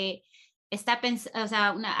persona que está pensando, o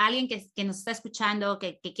sea, alguien que nos está escuchando,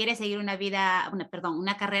 que quiere seguir una vida, perdón,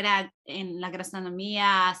 una carrera en la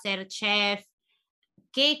gastronomía, ser chef,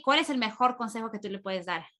 ¿cuál es el mejor consejo que tú le puedes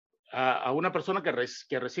dar? A una persona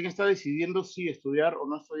que recién está decidiendo si estudiar o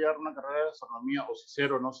no estudiar una carrera de gastronomía o si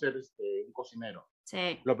ser o no ser un cocinero.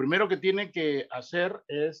 Sí, Lo primero que tiene que hacer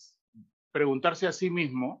es preguntarse a sí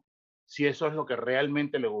mismo si eso es lo que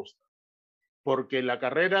realmente le gusta. Porque la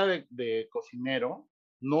carrera de cocinero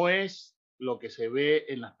no es lo que se ve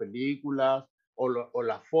en las películas o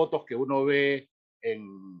las fotos que uno ve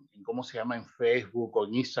 ¿cómo se llama? En Facebook o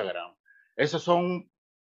en Instagram. Esos son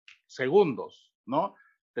segundos, ¿no?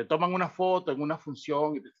 Te toman una foto en una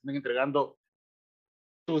función y te están entregando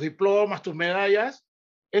tus diplomas, tus medallas.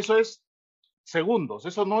 Eso es segundos,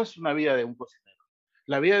 eso no es una vida de un cocinero.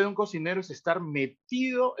 La vida de un cocinero es estar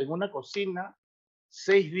metido en una cocina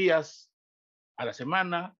 6 días a la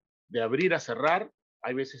semana, de abrir a cerrar,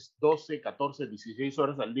 hay veces 12, 14, 16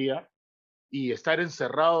 horas al día, y estar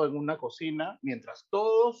encerrado en una cocina mientras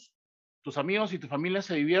todos tus amigos y tu familia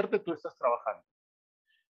se divierten, tú estás trabajando.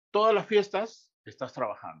 Todas las fiestas estás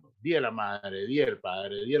trabajando. Día de la madre, día del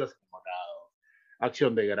padre, día de los enamorados,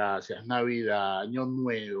 Acción de Gracias, Navidad, Año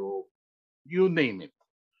Nuevo, you name it.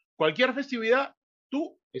 Cualquier festividad,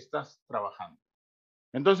 tú estás trabajando.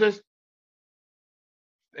 Entonces,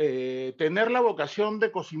 tener la vocación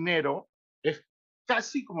de cocinero es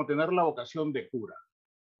casi como tener la vocación de cura,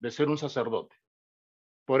 de ser un sacerdote.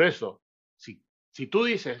 Por eso, si tú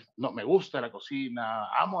dices, no, me gusta la cocina,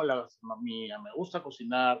 amo la gastronomía, me gusta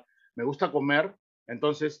cocinar, me gusta comer,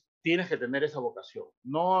 entonces tienes que tener esa vocación.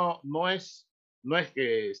 No es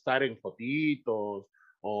que estar en fotitos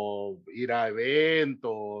o ir a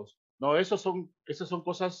eventos. No, esas son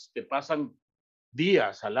cosas que pasan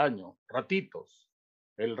días al año, ratitos.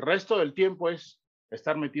 El resto del tiempo es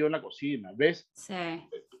estar metido en la cocina. ¿Ves? Sí,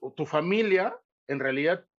 Tu familia, en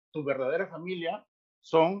realidad, tu verdadera familia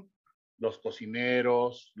son los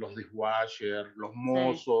cocineros, los dishwashers, los sí,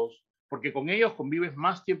 mozos, porque con ellos convives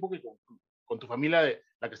más tiempo que con tu familia de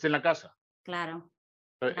la que está en la casa. claro,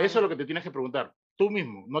 Eso es claro. lo que te tienes que preguntar. Tú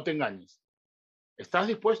mismo, no te engañes. ¿Estás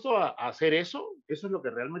dispuesto a hacer eso? ¿Eso es lo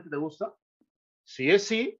que realmente te gusta? Si es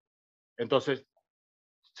sí, entonces,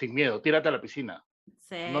 sin miedo, tírate a la piscina.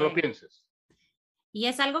 No lo Sí. pienses. Y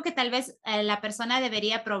es algo que tal vez la persona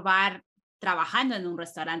debería probar trabajando en un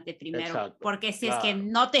restaurante primero, Exacto. porque si es que Claro,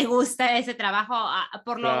 no te gusta ese trabajo,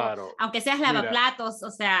 claro. aunque seas Mira, lavaplatos, o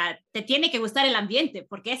sea, te tiene que gustar el ambiente,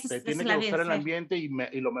 porque te ese es tiene el que ambiente. gustar el Sí. ambiente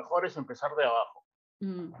y lo mejor es empezar de abajo,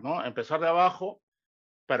 Mm, ¿no? Empezar de abajo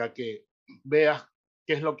para que veas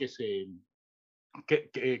qué es lo que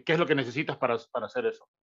qué es lo que necesitas para hacer eso.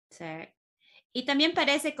 sí. Y también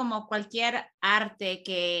parece como cualquier arte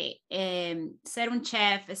que ser un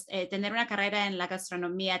chef, tener una carrera en la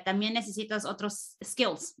gastronomía, también necesitas otros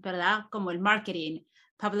skills, ¿verdad? Como el marketing,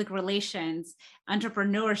 public relations,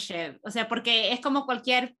 entrepreneurship. O sea, porque es como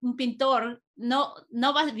cualquier un pintor, no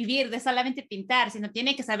va a vivir de solamente pintar, sino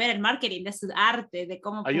tiene que saber el marketing de su arte, de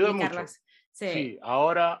cómo Ayuda mucho. publicarlas. Sí, Sí,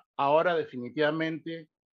 ahora definitivamente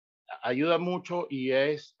ayuda mucho y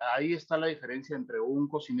ahí está la diferencia entre un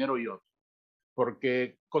cocinero y otro.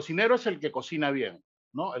 Porque cocinero es el que cocina bien,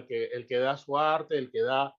 ¿no? El que da su arte, el que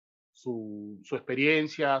da su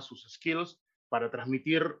experiencia, sus skills para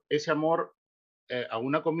transmitir ese amor a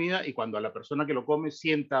una comida y cuando a la persona que lo come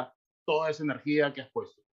sienta toda esa energía que has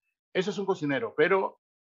puesto. Eso es un cocinero, pero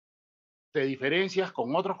te diferencias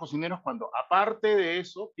con otros cocineros cuando aparte de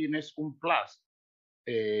eso tienes un plus,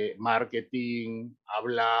 marketing,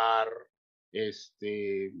 hablar,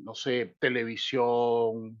 no sé,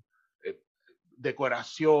 televisión, eh,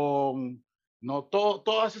 decoración, ¿no?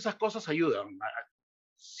 Todas esas cosas ayudan.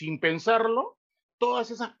 Sin pensarlo,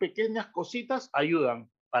 todas esas pequeñas cositas ayudan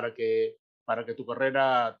para que tu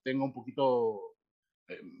carrera tenga un poquito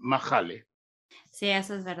más jale. sí,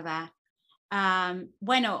 eso es verdad.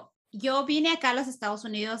 Bueno, yo vine acá a los Estados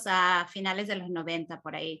Unidos a finales de los 90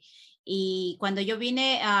 por ahí. Y cuando yo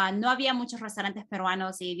vine, no había muchos restaurantes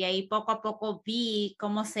peruanos y de ahí poco a poco vi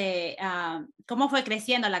cómo fue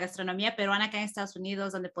creciendo la gastronomía peruana acá en Estados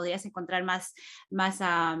Unidos, donde podías encontrar más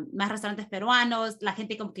restaurantes peruanos. La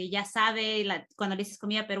gente como que ya sabe, cuando le dices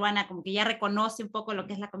comida peruana, como que ya reconoce un poco lo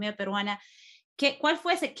que es la comida peruana. ¿Cuál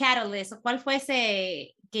fue ese catalyst o cuál fue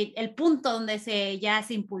el punto donde ya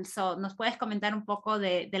se impulsó? ¿Nos puedes comentar un poco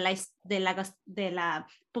de la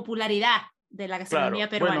popularidad de la gastronomía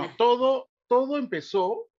Claro, bueno, peruana? todo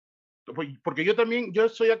empezó, porque yo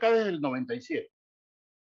soy acá desde el 97.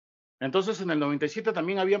 Entonces, en el 97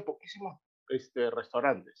 también había poquísimos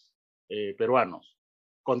restaurantes peruanos,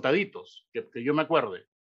 contaditos, que yo me acuerde.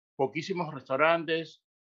 Poquísimos restaurantes,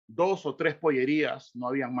 dos o tres pollerías, no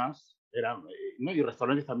habían más, ¿no? Y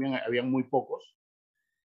restaurantes también habían muy pocos.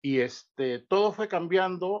 Y todo fue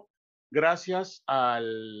cambiando gracias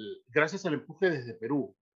al empuje desde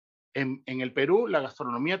Perú. En el Perú, la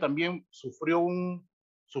gastronomía también sufrió un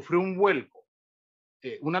vuelco,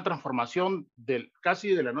 una transformación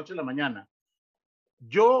casi de la noche a la mañana.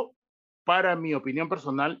 Yo, para mi opinión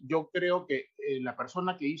personal, yo creo que la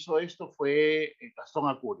persona que hizo esto fue Gastón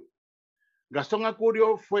Acurio. Gastón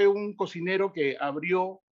Acurio fue un cocinero que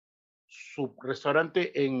abrió su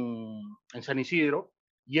restaurante en San Isidro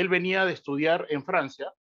y él venía de estudiar en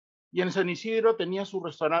Francia y en San Isidro tenía su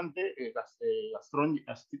restaurante,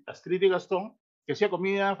 Astrid y Gastón, que hacía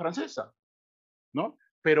comida francesa, ¿no?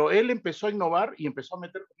 Pero él empezó a innovar y empezó a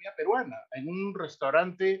meter comida peruana en un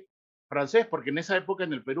restaurante francés, porque en esa época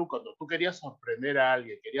en el Perú, cuando tú querías sorprender a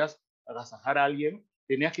alguien, querías agasajar a alguien,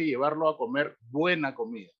 tenías que llevarlo a comer buena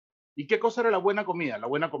comida. ¿Y qué cosa era la buena comida? La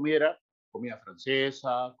buena comida era comida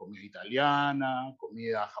francesa, comida italiana,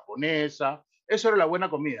 comida japonesa. Eso era la buena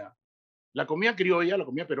comida. La comida criolla, la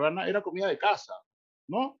comida peruana, era comida de casa,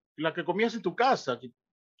 ¿no? La que comías en tu casa.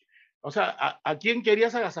 O sea, ¿a quién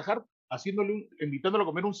querías agasajar? invitándolo a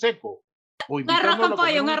comer un seco, o Un arroz invitándolo con a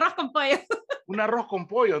comer pollo, un arroz con pollo. un arroz con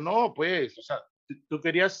pollo, no, pues, o sea, tú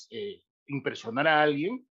querías impresionar a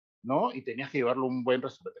alguien, ¿no? Y tenías que llevarlo a un buen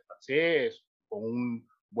restaurante francés, con un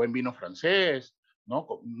buen vino francés, ¿no?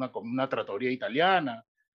 Con una trattoria italiana.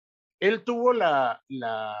 Él tuvo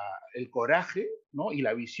el coraje, ¿no? Y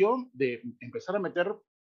la visión de empezar a meter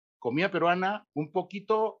comida peruana un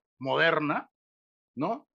poquito moderna,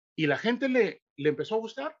 ¿no? Y la gente le empezó a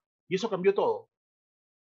gustar y eso cambió todo.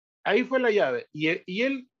 Ahí fue la llave. Y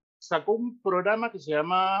él sacó un programa que se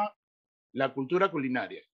llama La Cultura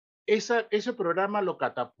Culinaria. Ese programa lo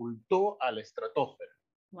catapultó a la estratosfera,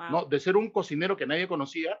 ¿no? Wow. De ser un cocinero que nadie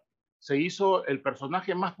conocía, se hizo el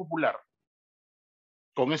personaje más popular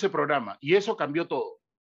con ese programa. Y eso cambió todo,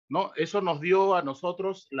 ¿no? Eso nos dio a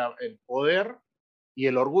nosotros el poder y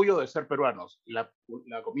el orgullo de ser peruanos. La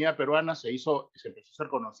comida peruana se empezó a ser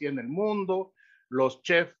conocida en el mundo, los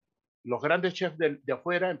chefs, los grandes chefs de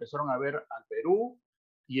afuera empezaron a ver al Perú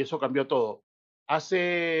y eso cambió todo.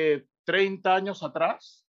 Hace 30 años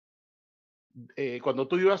atrás, cuando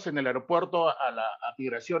tú ibas en el aeropuerto a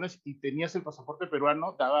migraciones y tenías el pasaporte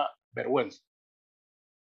peruano, daba vergüenza.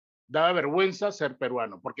 Daba vergüenza ser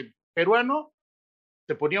peruano, porque peruano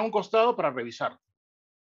te ponía a un costado para revisar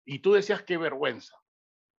y tú decías qué vergüenza.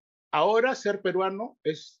 Ahora ser peruano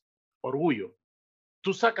es orgullo.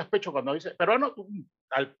 Tú sacas pecho cuando dices peruano,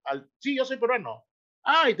 sí, yo soy peruano.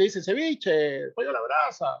 Ah, y te dicen ceviche, pollo a la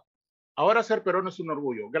brasa. Ahora ser peruano es un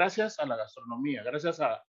orgullo, gracias a la gastronomía, gracias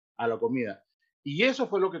a la comida. Y eso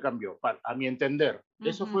fue lo que cambió, a mi entender.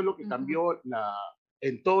 Eso fue lo que cambió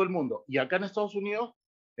en todo el mundo. Y acá en Estados Unidos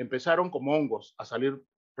empezaron como hongos a salir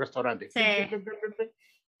restaurantes. Sí,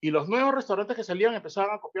 Y los nuevos restaurantes que salían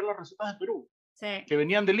empezaban a copiar las recetas de Perú, sí. que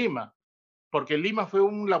venían de Lima, porque Lima fue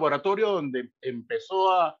un laboratorio donde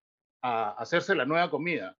empezó a hacerse la nueva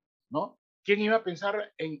comida, ¿no? ¿Quién iba a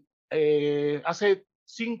pensar en, hace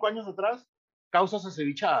 5 años atrás, causas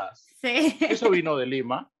acevichadas? Sí. Eso vino de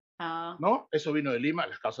Lima, Oh, ¿no? Eso vino de Lima,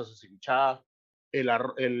 las causas acevichadas,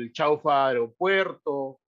 el chaufa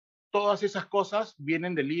aeropuerto, todas esas cosas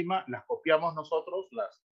vienen de Lima, las copiamos nosotros,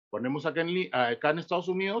 las ponemos acá en Estados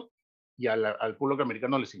Unidos y al pueblo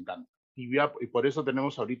americano les encanta. Y por eso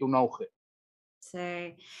tenemos ahorita un auge.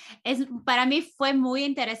 sí. Para mí fue muy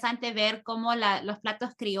interesante ver cómo los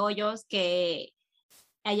platos criollos que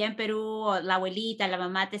allá en Perú la abuelita, la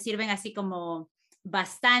mamá te sirven así como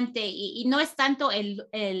bastante y no es tanto el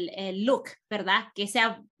look, ¿verdad? Que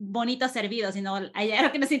sea bonito servido, sino allá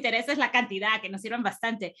lo que nos interesa es la cantidad, que nos sirvan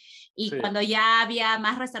bastante. Y Sí. cuando ya había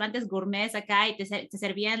más restaurantes gourmets acá y te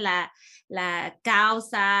servían la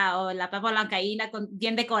causa o la papa blancaína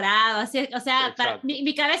bien decorado, así, o sea,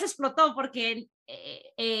 mi cabeza explotó porque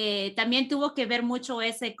también tuvo que ver mucho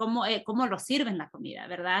ese cómo lo sirven la comida,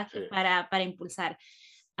 ¿verdad? Sí. Para impulsar.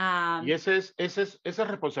 Y esa es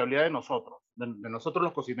responsabilidad de nosotros, de nosotros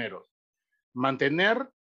los cocineros. Mantener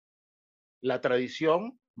la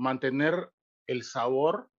tradición, mantener el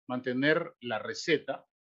sabor, mantener la receta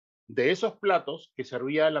de esos platos que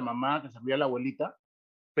servía la mamá, que servía la abuelita,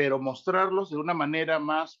 pero mostrarlos de una manera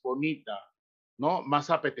más bonita, ¿no? Más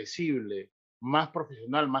apetecible, más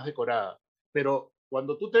profesional, más decorada. Pero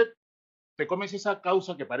cuando tú te comes esa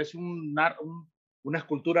causa que parece una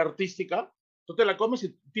escultura artística, tú te la comes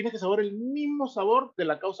y tienes que saber el mismo sabor de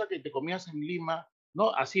la causa que te comías en Lima,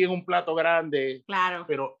 ¿no? Así en un plato grande, Claro,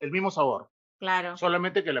 pero el mismo sabor. claro.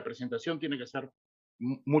 Solamente que la presentación tiene que ser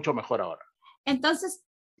mucho mejor ahora. Entonces,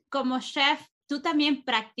 como chef, ¿tú también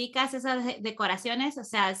practicas esas decoraciones? O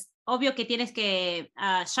sea, es obvio que tienes que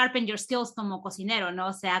sharpen your skills como cocinero, ¿no?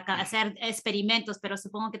 O sea, hacer experimentos, pero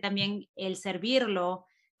supongo que también el servirlo,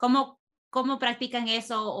 ¿cómo practican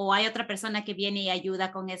eso? ¿O hay otra persona que viene y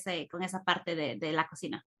ayuda con esa parte de la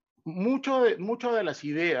cocina? Muchas de las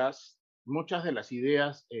ideas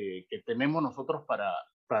que tenemos nosotros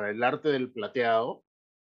para el arte del plateado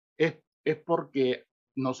es porque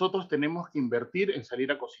nosotros tenemos que invertir en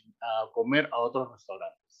salir a comer a otros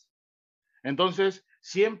restaurantes. Entonces,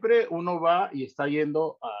 siempre uno va y está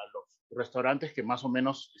yendo a los restaurantes que más o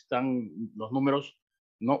menos están los números,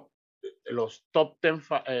 no, los top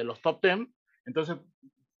 10, los top 10. Entonces,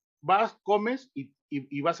 vas, comes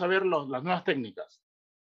y vas a ver las nuevas técnicas.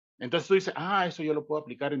 Entonces tú dices, ah, eso yo lo puedo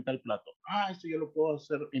aplicar en tal plato. Ah, eso yo lo puedo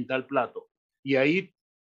hacer en tal plato. Y ahí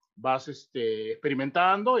vas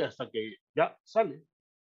experimentando y hasta que ya sale.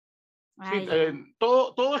 Sí, Ay, ya.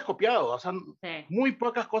 todo es copiado. O sea, Sí, muy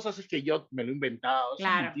pocas cosas es que yo me lo he inventado. Eso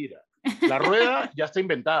es claro. mentira. La rueda ya está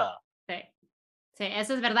inventada. Sí, Sí,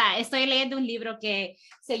 eso es verdad. Estoy leyendo un libro que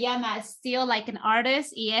se llama Still Like an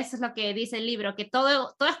Artist y eso es lo que dice el libro, que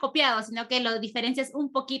todo es copiado, sino que lo diferencias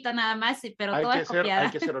un poquito nada más, pero todo es copiado.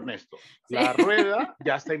 Hay que ser honesto. Sí. La rueda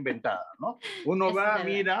ya está inventada, ¿no? Uno Eso es va, verdad.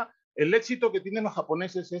 mira, el éxito que tienen los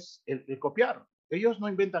japoneses es el copiar. Ellos no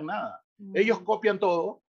inventan nada. Ellos copian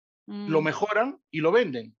todo, lo mejoran y lo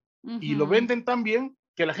venden. Y lo venden tan bien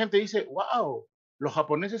que la gente dice, wow, los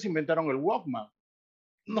japoneses inventaron el Walkman.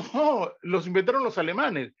 No, los inventaron los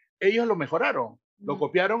alemanes. Ellos lo mejoraron, lo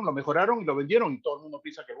copiaron, lo mejoraron y lo vendieron. Y todo el mundo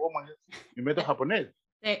piensa que el Walkman es invento japonés.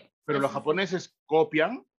 Sí, Pero los japoneses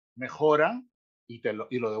copian, mejoran y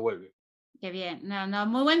lo devuelven. Qué bien, no,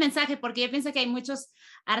 muy buen mensaje, porque yo pienso que hay muchos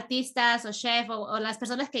artistas o chefs o las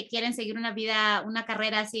personas que quieren seguir una vida, una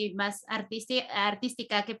carrera así más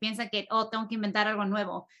artística que piensan que, tengo que inventar algo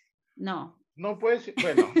nuevo. No. No puedes,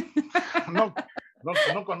 bueno,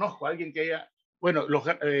 no conozco a alguien que haya, bueno,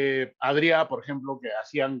 Adrià, por ejemplo, que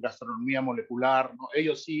hacían gastronomía molecular, ¿no?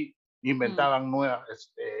 Ellos sí inventaban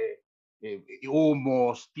nuevas,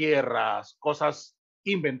 humos, tierras, cosas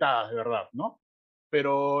inventadas de verdad, ¿no?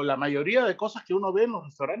 Pero la mayoría de cosas que uno ve en los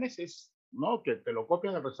restaurantes es, ¿no? Que te lo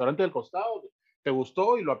copian del restaurante del costado, te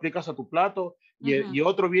gustó y lo aplicas a tu plato, y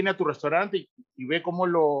otro viene a tu restaurante y ve cómo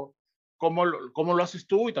lo haces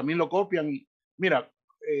tú y también lo copian. Y, mira,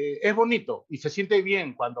 es bonito y se siente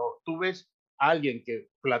bien cuando tú ves a alguien que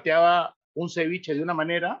plateaba un ceviche de una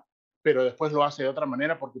manera, pero después lo hace de otra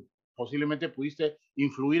manera porque posiblemente pudiste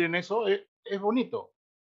influir en eso. Es bonito.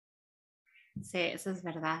 Sí, eso es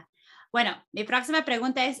verdad. Bueno, mi próxima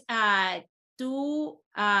pregunta es, tú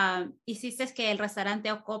hiciste que el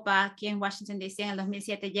restaurante Ocopa aquí en Washington, D.C. en el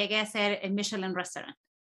 2007 llegue a ser el Michelin Restaurant,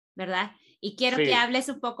 ¿verdad? Y quiero que Sí. hables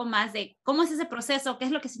un poco más de cómo es ese proceso, qué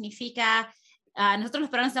es lo que significa. Nosotros los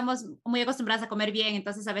peruanos estamos muy acostumbrados a comer bien,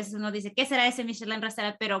 entonces a veces uno dice, ¿qué será ese Michelin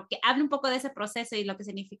Restaurant? Pero que hable un poco de ese proceso y lo que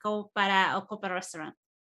significó para Ocopa Restaurant.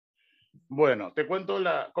 Bueno, te cuento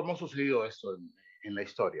cómo sucedió esto en la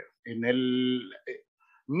historia.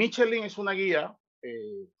 Michelin es una guía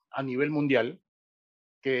a nivel mundial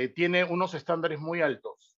que tiene unos estándares muy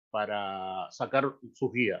altos para sacar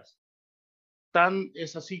sus guías.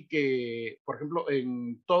 Es así que, por ejemplo,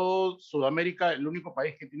 en todo Sudamérica, el único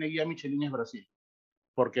país que tiene guía Michelin es Brasil,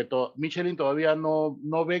 porque Michelin todavía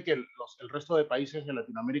no ve que el resto de países de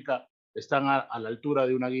Latinoamérica están a la altura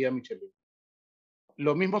de una guía Michelin.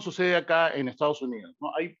 Lo mismo sucede acá en Estados Unidos,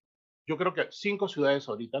 ¿no? Yo creo que 5 ciudades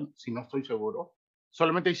ahorita, si no estoy seguro,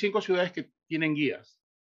 solamente hay 5 ciudades que tienen guías.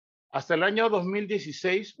 Hasta el año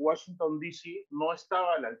 2016, Washington, D.C. no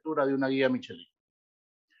estaba a la altura de una guía Michelin.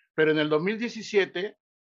 Pero en el 2017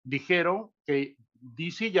 dijeron que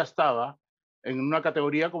DC ya estaba en una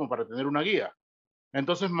categoría como para tener una guía.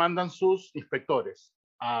 Entonces mandan sus inspectores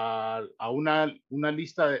a una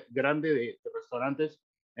lista grande de restaurantes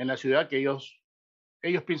en la ciudad que ellos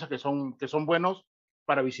piensan que son buenos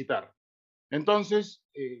para visitar. Entonces,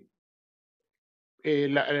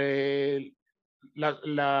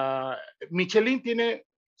 la Michelin tiene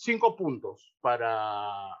 5 puntos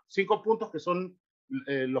que son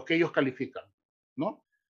los que ellos califican, ¿no?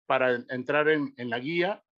 Para entrar en la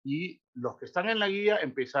guía y los que están en la guía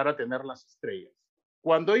empezar a tener las estrellas.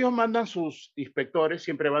 Cuando ellos mandan sus inspectores,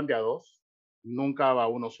 siempre van de a 2, nunca va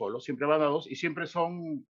uno solo, siempre van a 2 y siempre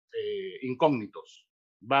son incógnitos,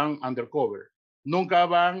 van undercover. Nunca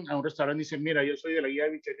van a un restaurante y dicen, mira, yo soy de la guía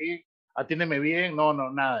de Michelin, atiéndeme bien, no,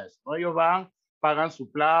 nada de eso. ¿No? Ellos van, pagan su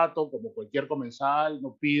plato como cualquier comensal,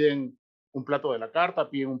 no piden un plato de la carta,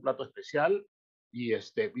 piden un plato especial y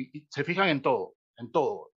se fijan en todo,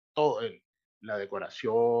 la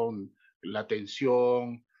decoración, la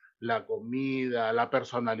atención, la comida, la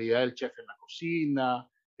personalidad del chef en la cocina,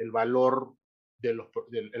 el valor,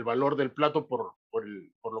 el valor del plato por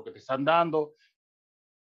lo que te están dando,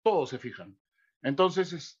 todos se fijan.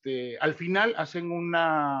 Entonces, al final hacen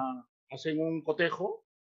un cotejo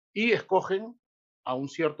y escogen a un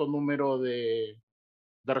cierto número de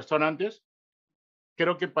restaurantes.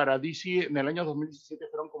 Creo que para DC en el año 2017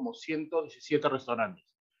 fueron como 117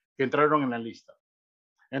 restaurantes que entraron en la lista.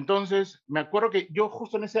 Entonces, me acuerdo que yo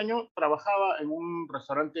justo en ese año trabajaba en un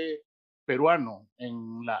restaurante peruano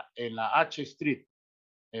en la H Street,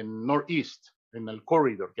 en Northeast, en el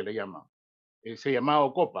corridor que le llaman. Se llamaba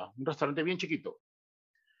Ocopa, un restaurante bien chiquito.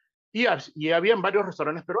 Y habían varios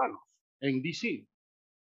restaurantes peruanos en DC.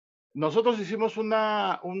 Nosotros hicimos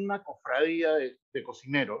una cofradía de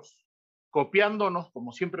cocineros, copiándonos,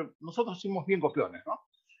 como siempre, nosotros somos bien copiones, ¿no?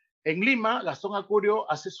 En Lima, Gastón Acurio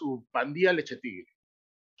hace su pandilla leche tigre,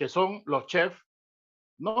 que son los chefs,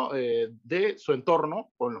 ¿no? De su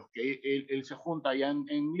entorno, con los que él se junta allá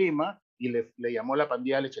en Lima y le llamó la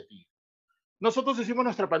pandilla leche tigre. nosotros hicimos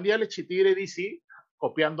nuestra pandilla Leche Tigre DC,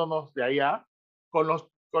 copiándonos de allá, con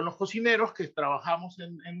los cocineros que trabajamos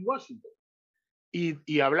en Washington.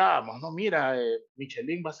 Y hablábamos, ¿no? Mira,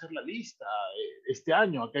 Michelin va a hacer la lista este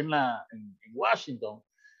año acá en Washington.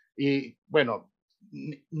 Y bueno,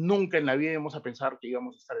 nunca en la vida íbamos a pensar que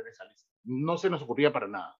íbamos a estar en esa lista. No se nos ocurría para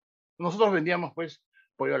nada. Nosotros vendíamos pues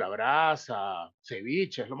pollo a la brasa,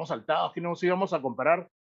 ceviches, lomo saltados, que nos íbamos a comparar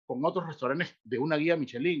con otros restaurantes de una guía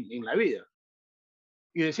Michelin en la vida.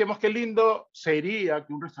 Y decíamos qué lindo sería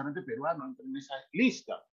que un restaurante peruano entre en esa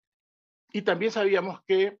lista. Y también sabíamos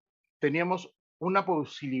que teníamos una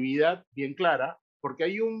posibilidad bien clara, porque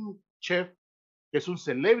hay un chef que es un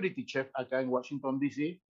celebrity chef acá en Washington,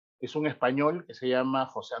 D.C., es un español que se llama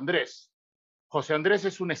José Andrés. José Andrés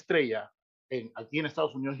es una estrella aquí en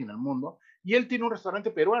Estados Unidos y en el mundo, y él tiene un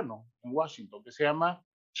restaurante peruano en Washington que se llama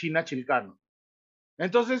China Chilcano.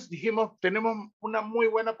 Entonces dijimos, tenemos una muy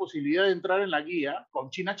buena posibilidad de entrar en la guía con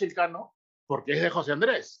China Chilcano, porque es de José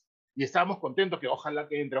Andrés. Y estábamos contentos que ojalá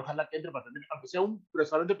que entre para tener, aunque sea un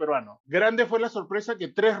restaurante peruano. Grande fue la sorpresa que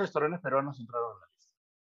 3 restaurantes peruanos entraron a la lista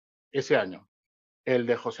ese año. El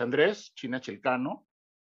de José Andrés, China Chilcano,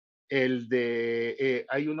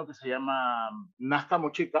 hay uno que se llama Nazca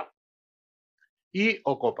Mochica y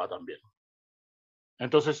Ocopa también.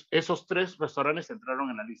 Entonces, esos 3 restaurantes entraron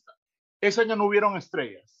en la lista. Ese año no hubieron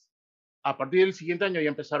estrellas. A partir del siguiente año ya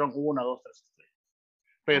empezaron 1, 2, 3 estrellas.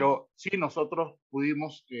 Pero sí, nosotros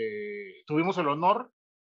tuvimos el honor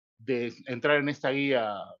de entrar en esta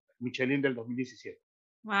guía Michelin del 2017.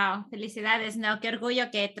 Wow, felicidades, ¿no? Qué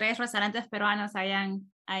orgullo que 3 restaurantes peruanos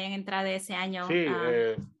hayan entrado ese año. Sí,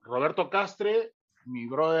 Roberto Castre, mi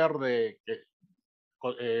brother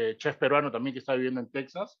chef peruano también que está viviendo en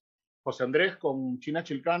Texas, José Andrés con China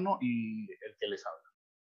Chilcano y el que les habla.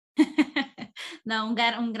 No, un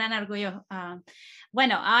gran orgullo.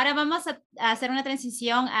 Bueno, ahora vamos a hacer una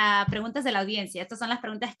transición a preguntas de la audiencia. Estas son las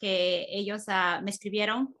preguntas que ellos me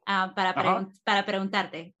escribieron para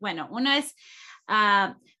preguntarte. Bueno, uno es,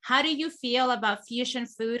 how do you feel about fusion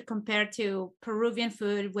food compared to Peruvian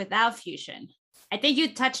food without fusion? I think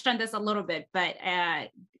you touched on this a little bit, but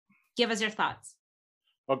give us your thoughts.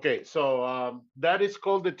 Okay, so that is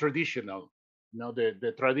called the traditional,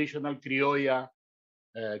 the traditional criolla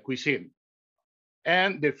cuisine,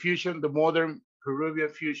 and the fusion, the modern Peruvian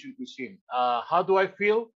fusion cuisine. How do I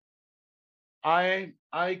feel? I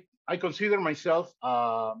consider myself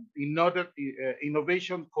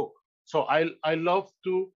innovation cook. So I love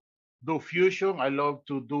to do fusion. I love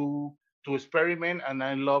to experiment, and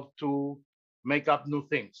I love to make up new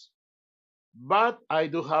things. But I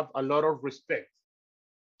do have a lot of respect.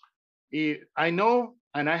 I know,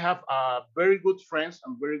 and I have very good friends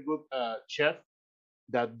and very good chefs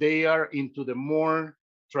that they are into the more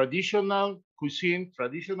traditional cuisine,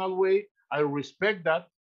 traditional way. I respect that.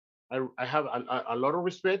 I have a lot of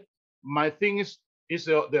respect. My thing is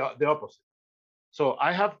the opposite. So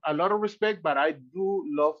I have a lot of respect, but I do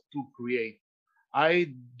love to create.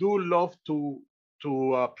 I do love to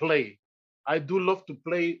play. I do love to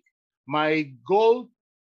play. My goal,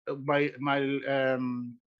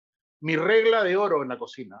 mi regla de oro en la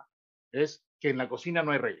cocina es que en la cocina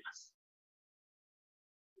no hay reglas.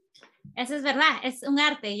 Eso es verdad, es un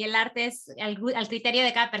arte y el arte es al criterio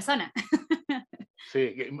de cada persona.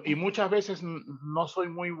 Sí, y muchas veces no soy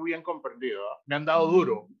muy bien comprendido. ¿Eh? Me han dado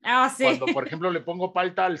duro. Sí. Cuando, por ejemplo, le pongo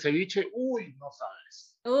palta al ceviche, uy, no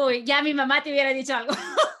sabes. Uy, ya mi mamá te hubiera dicho algo.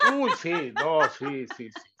 Uy, sí, no, sí.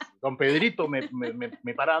 Don Pedrito me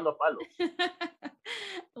para dando palos.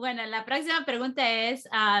 Bueno, la próxima pregunta es,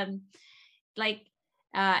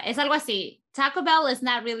 es algo así. Taco Bell is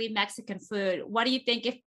not really Mexican food. What do you think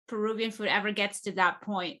if Peruvian food ever gets to that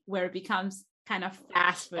point where it becomes kind of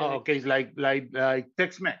fast food? Oh, okay, it's like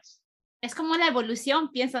Tex-Mex. Es como la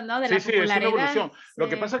evolución, pienso, ¿no? De la popularidad. Sí, es una evolución. Sí. Lo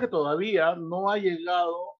que pasa es que todavía no ha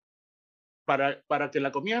llegado, para que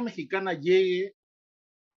la comida mexicana llegue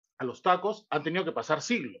a los tacos, han tenido que pasar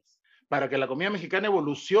siglos. Para que la comida mexicana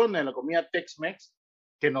evolucione en la comida Tex-Mex,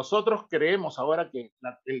 que nosotros creemos ahora que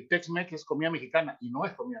el Tex-Mex es comida mexicana y no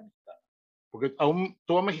es comida mexicana. Porque a un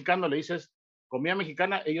todo mexicano le dices comida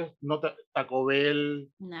mexicana, ellos no Taco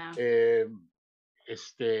Bell, no.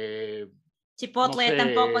 Chipotle, no sé,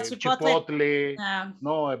 tampoco, Chipotle,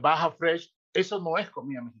 no, Baja Fresh, eso no es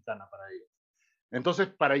comida mexicana para ellos. Entonces,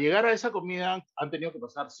 para llegar a esa comida han tenido que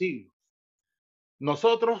pasar siglos.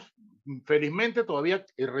 Nosotros, felizmente, todavía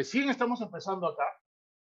recién estamos empezando acá,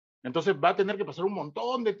 entonces va a tener que pasar un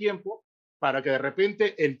montón de tiempo para que de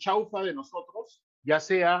repente el chaufa de nosotros ya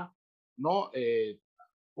sea, ¿no?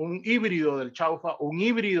 Un híbrido del chaufa, un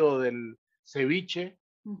híbrido del ceviche,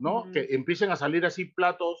 ¿no? Que empiecen a salir así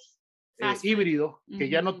platos Fast food. híbridos que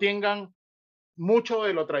ya no tengan mucho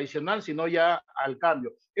de lo tradicional, sino ya al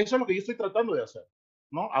cambio. Eso es lo que yo estoy tratando de hacer,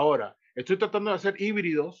 ¿no? Ahora, estoy tratando de hacer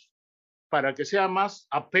híbridos para que sea más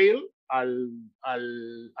appeal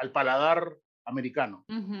al paladar americano.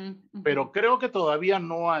 Pero creo que todavía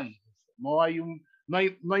no hay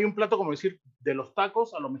un plato, como decir, de los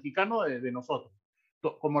tacos a lo mexicano de nosotros.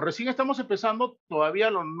 Como recién estamos empezando, todavía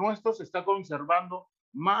lo nuestro se está conservando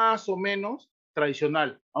más o menos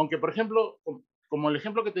tradicional. Aunque, por ejemplo, como el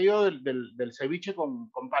ejemplo que te digo del ceviche con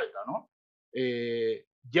palta, ¿no?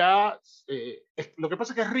 Lo que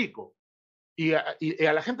pasa es que es rico y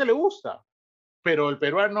a la gente le gusta, pero el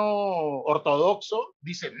peruano ortodoxo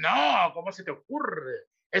dice, no, ¿cómo se te ocurre?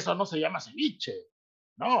 Eso no se llama ceviche.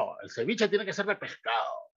 No, el ceviche tiene que ser de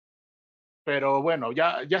pescado. Pero bueno,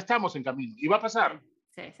 ya estamos en camino y va a pasar.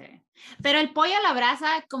 Sí, sí. Pero el pollo a la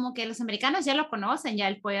brasa, como que los americanos ya lo conocen, ya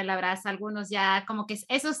el pollo a la brasa, algunos ya, como que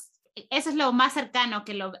eso es lo más cercano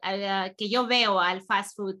que yo veo al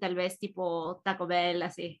fast food, tal vez tipo Taco Bell,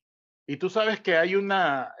 así. Y tú sabes que hay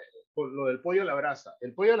lo del pollo a la brasa.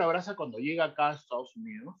 El pollo a la brasa cuando llega acá a Estados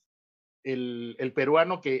Unidos, el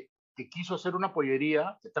peruano que quiso hacer una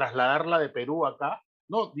pollería, trasladarla de Perú acá,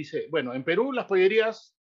 no, dice, bueno, en Perú las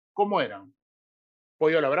pollerías, ¿cómo eran?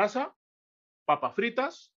 Pollo a la brasa, papas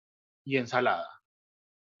fritas y ensalada.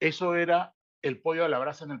 Eso era el pollo a la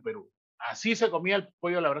brasa en el Perú. Así se comía el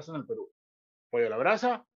pollo a la brasa en el Perú. Pollo a la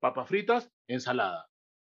brasa, papas fritas, ensalada.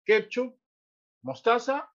 Ketchup,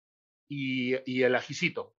 mostaza y el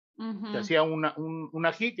ajicito. Se hacía un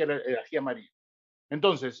ají que era el ají amarillo.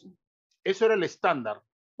 Entonces, eso era el estándar.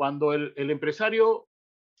 Cuando el empresario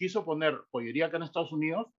quiso poner pollería acá en Estados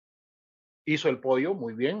Unidos, hizo el pollo,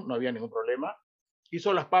 muy bien, no había ningún problema.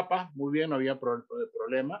 Hizo las papas, muy bien, no había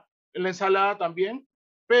problema. La ensalada también,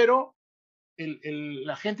 pero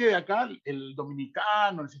la gente de acá, el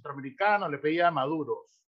dominicano, el centroamericano, le pedía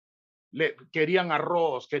maduros. Querían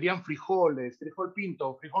arroz, querían frijoles, frijol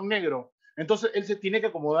pinto, frijol negro. Entonces, él se tiene que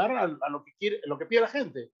acomodar a lo que quiere, lo que pide la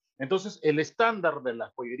gente. Entonces, el estándar de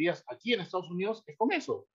las pollerías aquí en Estados Unidos es con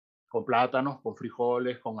eso, con plátanos, con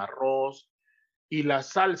frijoles, con arroz. Y las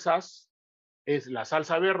salsas es la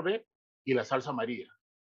salsa verde y la salsa amarilla,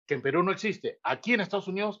 que en Perú no existe. Aquí en Estados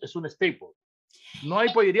Unidos es un staple. No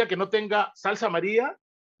hay pollería que no tenga salsa amarilla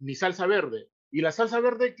ni salsa verde. Y la salsa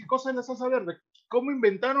verde, ¿qué cosa es la salsa verde? ¿Cómo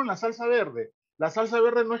inventaron la salsa verde? La salsa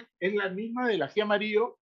verde no es la misma del ají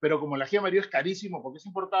amarillo, pero como el ají amarillo es carísimo porque es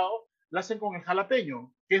importado, la hacen con el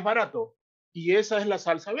jalapeño, que es barato. Y esa es la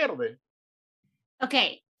salsa verde. Ok,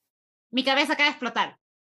 mi cabeza acaba de explotar.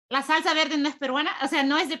 ¿La salsa verde no es peruana? O sea,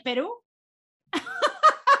 ¿no es de Perú?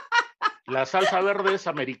 La salsa verde es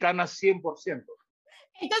americana 100%.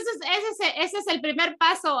 Entonces, ese es el primer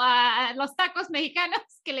paso a los tacos mexicanos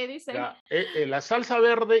que le dicen. La salsa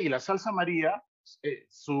verde y la salsa amarilla,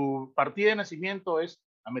 su partida de nacimiento es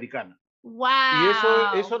americana. ¡Wow!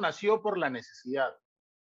 Y eso nació por la necesidad.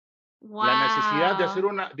 ¡Wow! La necesidad de hacer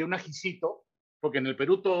de un ajicito, porque en el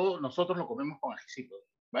Perú nosotros lo comemos con ajicito.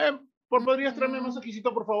 ¿Podrías traerme más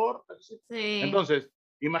ajicito, por favor? Sí. Entonces,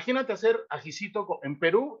 imagínate hacer ajicito. En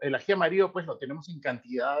Perú, el ají amarillo, pues lo tenemos en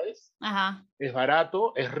cantidades. Ajá. Es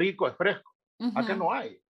barato, es rico, es fresco. Acá no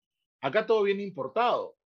hay. Acá todo viene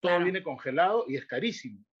importado, todo Claro. viene congelado y es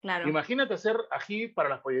carísimo. Claro. Imagínate hacer ají para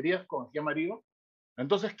las pollerías con ají amarillo.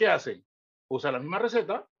 Entonces, ¿qué hacen? Usa la misma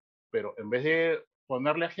receta, pero en vez de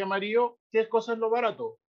ponerle ají amarillo, ¿qué cosa es lo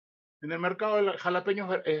barato? En el mercado el jalapeño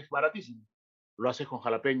es baratísimo. Lo haces con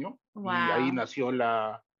jalapeño y ahí Wow. nació El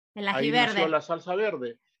ají ahí verde. nació la salsa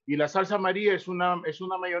verde. Y la salsa amarilla es una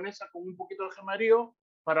mayonesa con un poquito de ají amarillo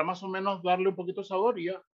para más o menos darle un poquito de sabor y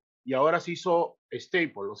ya. Y ahora se hizo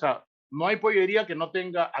staple. O sea, no hay pollería que no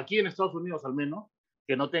tenga, aquí en Estados Unidos al menos,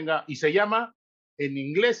 que no tenga, y se llama, en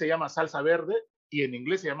inglés se llama salsa verde y en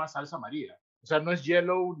inglés se llama salsa amarilla. O sea, no es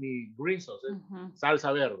yellow ni green sauce, es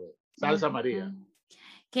salsa verde, salsa amarilla.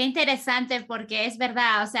 Qué interesante, porque es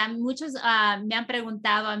verdad, o sea, muchos me han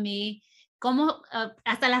preguntado a mí cómo,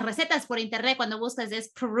 hasta las recetas por internet cuando buscas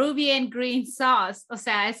es Peruvian green sauce, o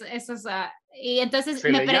sea, eso es, y entonces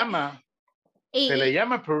se le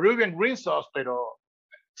llama Peruvian green sauce, pero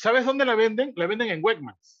 ¿sabes dónde la venden? La venden en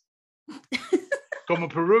Wegmans, como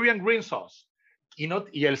Peruvian green sauce.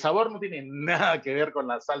 Y el sabor no tiene nada que ver con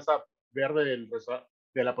la salsa verde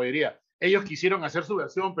de la pollería. Ellos quisieron hacer su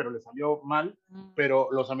versión, pero les salió mal, pero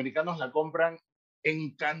los americanos la compran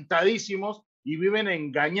encantadísimos y viven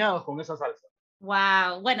engañados con esa salsa.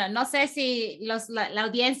 Wow, bueno, no sé si la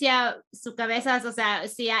audiencia, su cabeza, o sea,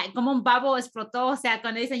 si como un babo explotó, o sea,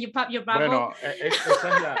 cuando dicen you pop your bubble. Bueno,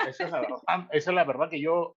 esa es la verdad que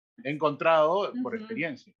yo he encontrado por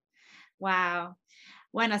experiencia. Wow.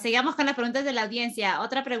 Bueno, sigamos con las preguntas de la audiencia.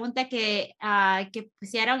 Otra pregunta que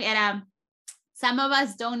pusieron era, some of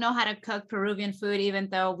us don't know how to cook Peruvian food, even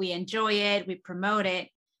though we enjoy it, we promote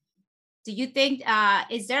it. Do you think,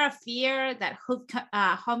 is there a fear that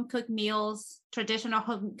home cooked meals, traditional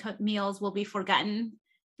home cooked meals will be forgotten?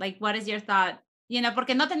 Like, what is your thought?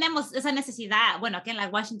 Porque no tenemos esa necesidad, bueno, aquí en la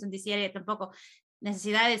Washington DC tampoco,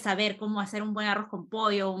 necesidad de saber cómo hacer un buen arroz con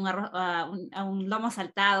pollo, un lomo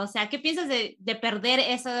saltado. O sea, ¿qué piensas de perder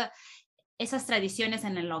esas tradiciones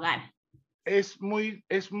en el hogar? Es muy,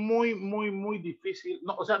 muy difícil.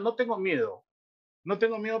 No, o sea, no tengo miedo. No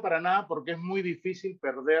tengo miedo para nada porque es muy difícil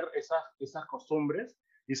perder esas costumbres.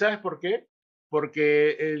 ¿Y sabes por qué?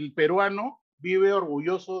 Porque el peruano vive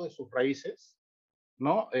orgulloso de sus raíces,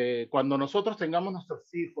 ¿no? Cuando nosotros tengamos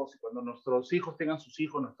nuestros hijos y cuando nuestros hijos tengan sus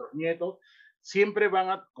hijos, nuestros nietos, siempre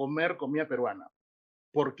van a comer comida peruana,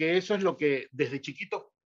 porque eso es lo que desde chiquitos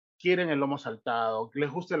quieren: el lomo saltado, que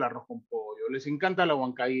les gusta el arroz con pollo, les encanta la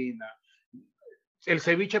huancaína, el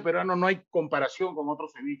ceviche peruano no hay comparación con otro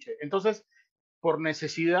ceviche. Entonces, por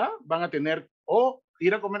necesidad, van a tener o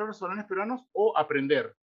ir a comer a restaurantes peruanos o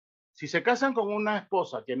aprender. Si se casan con una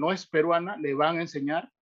esposa que no es peruana, le van a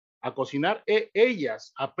enseñar a cocinar.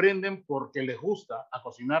 Ellas aprenden porque les gusta a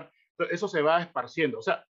cocinar. Entonces, eso se va esparciendo. O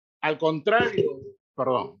sea, al contrario,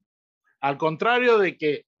 perdón, al contrario de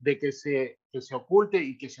que se oculte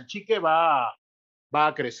y que se achique, va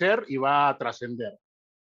a crecer y va a trascender.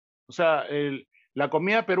 O sea, la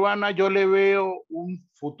comida peruana yo le veo un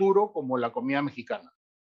futuro como la comida mexicana,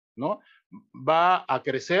 ¿no? Va a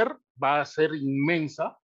crecer, va a ser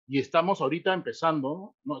inmensa y estamos ahorita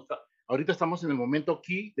empezando, ¿no? Ahorita estamos en el momento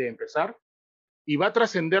key de empezar y va a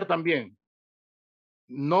trascender también.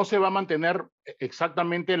 No se va a mantener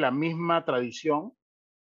exactamente la misma tradición,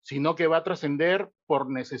 sino que va a trascender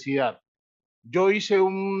por necesidad. Yo hice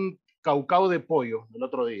un caucao de pollo el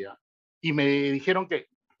otro día y me dijeron que,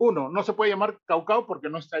 uno, no se puede llamar caucao porque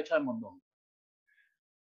no está hecha de mondongo.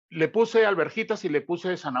 Le puse alverjitas y le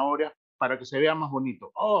puse zanahoria para que se vea más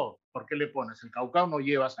bonito. Oh, ¿por qué le pones? El caucao no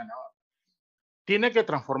lleva zanahoria. Tiene que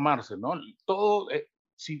transformarse, ¿no? Todo,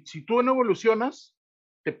 si tú no evolucionas,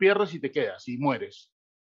 te pierdes y te quedas y mueres.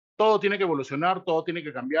 Todo tiene que evolucionar, todo tiene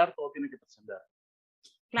que cambiar, todo tiene que trascender.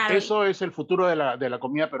 Claro, Eso es el futuro de la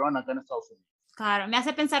comida peruana acá en Estados Unidos. claro, me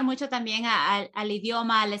hace pensar mucho también al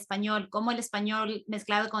idioma, al español, cómo el español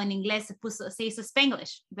mezclado con el inglés se hizo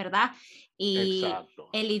Spanglish, ¿verdad? Y Exacto.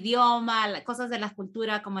 el idioma, cosas de la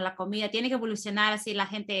cultura, como la comida, tiene que evolucionar así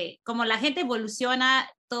como la gente evoluciona,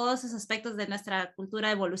 todos esos aspectos de nuestra cultura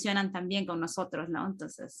evolucionan también con nosotros, ¿no?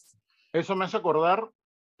 Entonces. Eso me hace acordar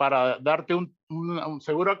para darte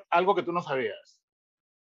seguro algo que tú no sabías.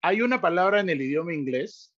 Hay una palabra en el idioma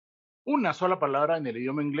inglés, una sola palabra en el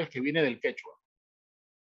idioma inglés que viene del quechua.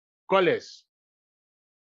 ¿Cuál es?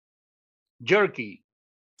 Jerky.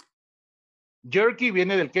 Jerky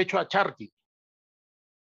viene del quechua charqui.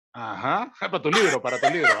 Ajá, para tu libro,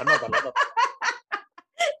 anótalo, anótalo.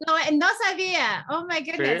 No sabía. Oh my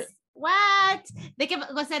Sí, goodness. What? ¿De qué?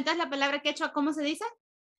 O sea, entonces la palabra quechua, ¿cómo se dice?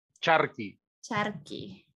 charqui.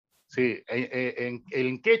 Charqui. Sí,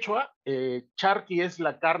 en quechua, charqui es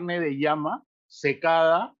la carne de llama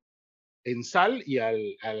secada en sal y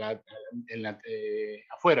afuera,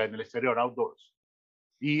 en el exterior, outdoors.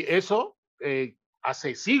 Y eso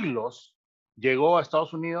hace siglos llegó a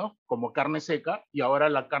Estados Unidos como carne seca y ahora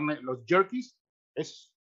la carne, los jerkies,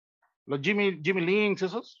 es los Jimmy Links,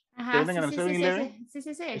 esos que Ajá, venden sí, en el sí, sí, sí, 7-Eleven, sí, sí,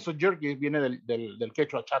 sí, sí. esos jerkies vienen del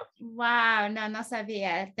quechua charqui. Wow, no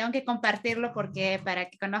sabía. Tengo que compartirlo para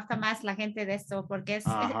que conozca más la gente de esto, porque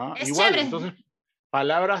Ajá, es igual, chévere. entonces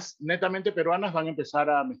palabras netamente peruanas van a empezar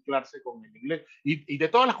a mezclarse con el inglés. Y de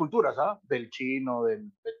todas las culturas, ¿ah? Del chino, de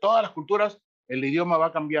todas las culturas, el idioma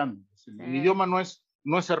va cambiando. El Sí, idioma no es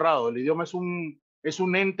cerrado, el idioma es un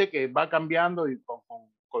ente que va cambiando y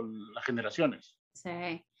con las generaciones.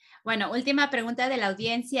 sí. Bueno, última pregunta de la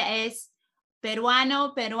audiencia es,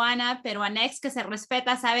 peruano, peruana, peruanex que se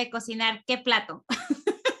respeta, sabe cocinar, ¿qué plato?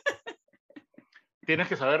 Tienes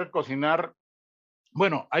que saber cocinar.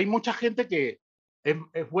 Bueno, hay mucha gente que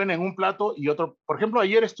es buena en un plato y otro. Por ejemplo,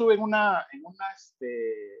 ayer estuve en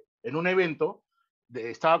un evento,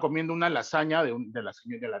 estaba comiendo una lasaña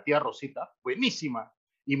de la tía Rosita, buenísima,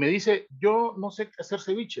 y me dice, yo no sé hacer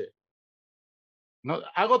ceviche. No,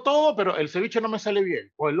 hago todo, pero el ceviche no me sale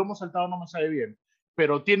bien, o el lomo saltado no me sale bien,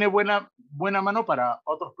 pero tiene buena mano para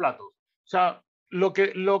otros platos. O sea, lo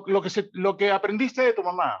que aprendiste de tu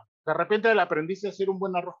mamá, de repente le aprendiste a hacer un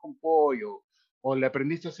buen arroz con pollo, o le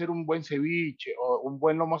aprendiste a hacer un buen ceviche, o un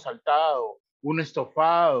buen lomo saltado, un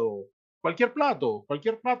estofado, cualquier plato,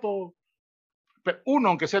 Pero uno,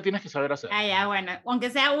 aunque sea, tienes que saber hacer. Ah, ya, bueno, aunque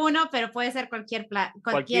sea uno, pero puede ser cualquier plato. Ok,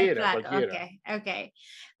 Cualquiera. ok.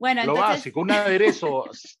 Bueno, Lo entonces, básico, un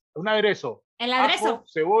aderezo, el ajo, aderezo.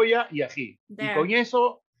 cebolla y ají. Y There.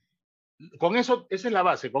 con eso, esa es la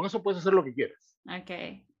base, con eso puedes hacer lo que quieras. Ok,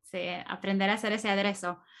 sí, aprender a hacer ese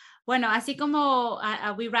aderezo. Bueno, así como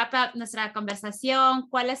we wrap up nuestra conversación,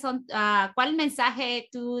 ¿cuál mensaje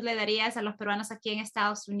tú le darías a los peruanos aquí en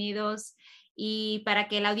Estados Unidos y para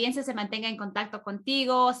que la audiencia se mantenga en contacto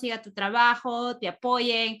contigo, siga tu trabajo, te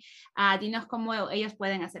apoyen? Dinos cómo ellos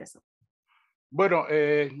pueden hacer eso. Bueno,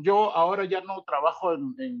 yo ahora ya no trabajo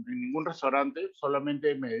en ningún restaurante,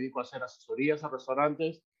 solamente me dedico a hacer asesorías a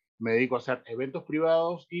restaurantes, me dedico a hacer eventos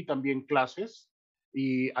privados y también clases.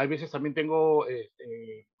 Y hay veces también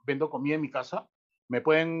vendo comida en mi casa. Me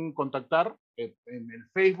pueden contactar en el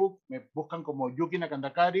Facebook, me buscan como Yuki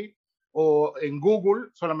Nakandakari, o en Google,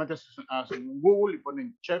 solamente hacen Google y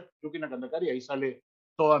ponen Chef Yuki Nakandakari y ahí sale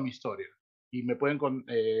toda mi historia. Y me pueden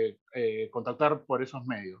contactar por esos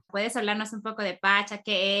medios. ¿Puedes hablarnos un poco de Pacha?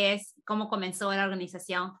 ¿Qué es? ¿Cómo comenzó la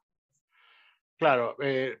organización? Claro,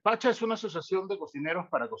 Pacha es una asociación de cocineros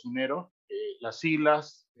para cocineros. Las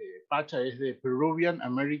siglas, Pacha es de Peruvian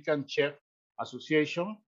American Chef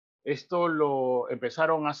Association. Esto lo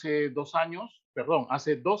empezaron hace 2 años, perdón,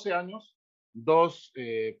 hace 12 años, dos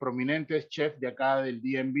prominentes chefs de acá del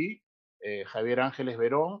DMV, Javier Ángeles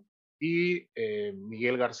Verón y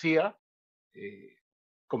Miguel García. Eh,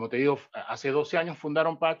 Como te digo, hace 12 años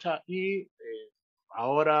fundaron Pacha y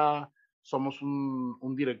ahora somos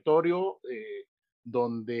un directorio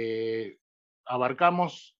donde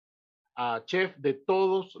abarcamos a chefs de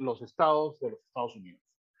todos los estados de los Estados Unidos,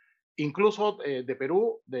 incluso de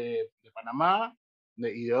Perú, de Panamá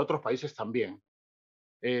y de otros países también.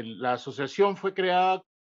 La asociación fue creada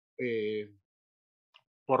eh,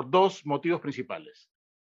 por dos motivos principales: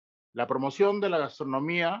 la promoción de la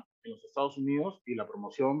gastronomía en los Estados Unidos y la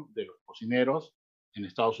promoción de los cocineros en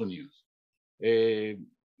Estados Unidos. Eh,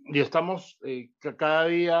 y estamos cada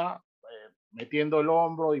día metiendo el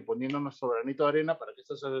hombro y poniendo nuestro granito de arena para que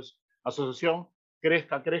esta asociación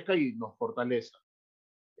crezca y nos fortalezca.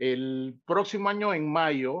 El próximo año, en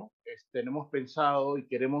mayo, tenemos pensado y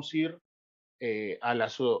queremos ir al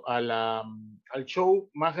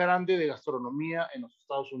show más grande de gastronomía en los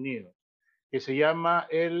Estados Unidos, que se llama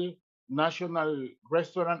el National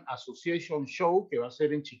Restaurant Association Show, que va a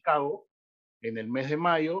ser en Chicago en el mes de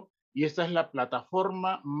mayo. Y esta es la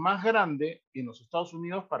plataforma más grande en los Estados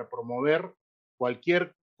Unidos para promover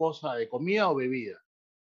cualquier cosa de comida o bebida.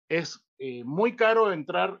 Es muy caro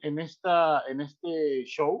entrar en este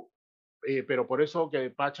show, pero por eso que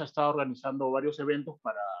Pacha está organizando varios eventos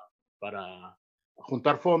para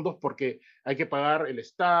juntar fondos, porque hay que pagar el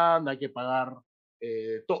stand, hay que pagar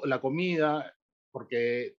la comida,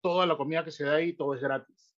 porque toda la comida que se da ahí, todo es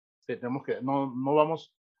gratis. Tenemos que,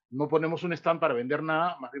 no ponemos un stand para vender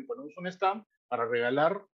nada, más bien ponemos un stand para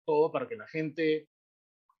regalar todo para que la gente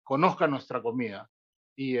conozca nuestra comida.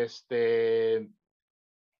 Y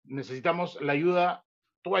necesitamos tu ayuda,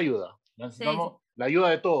 Sí, sí, necesitamos la ayuda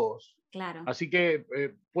de todos. claro. Así que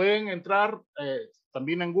pueden entrar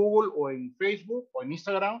también en Google o en Facebook o en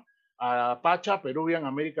Instagram a Pacha, Peruvian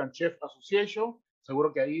American Chef Association.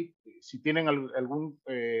 Seguro que ahí, si tienen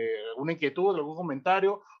alguna inquietud, algún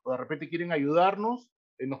comentario o de repente quieren ayudarnos,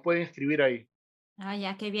 nos pueden escribir ahí. Ah,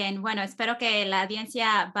 ya, qué bien. Bueno, espero que la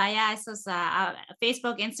audiencia vaya a esos a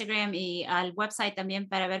Facebook, Instagram y al website también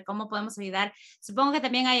para ver cómo podemos ayudar. Supongo que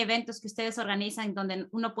también hay eventos que ustedes organizan donde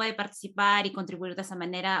uno puede participar y contribuir de esa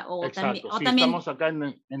manera Exacto, o sí, también, estamos acá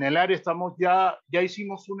en el área, ya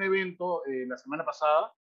hicimos un evento la semana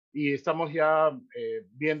pasada y estamos ya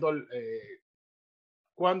viendo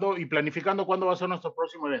cuándo y planificando cuándo va a ser nuestro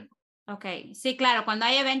próximo evento. ok, sí, claro, cuando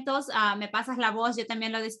hay eventos, me pasas la voz, yo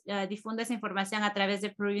también difundo esa información a través de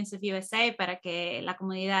Province of USA para que la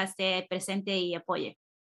comunidad esté presente y apoye.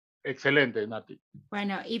 Excelente, Nati.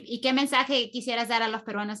 Bueno, y qué mensaje quisieras dar a los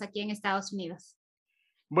peruanos aquí en Estados Unidos?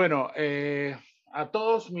 Bueno, a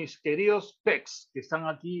todos mis queridos pecs que están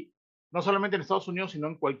aquí, no solamente en Estados Unidos, sino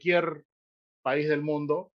en cualquier país del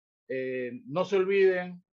mundo, no se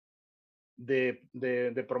olviden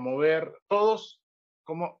de promover todos,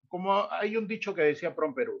 como hay un dicho que decía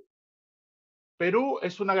Prom Perú. Perú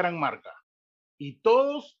es una gran marca y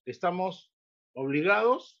todos estamos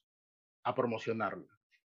obligados a promocionarla.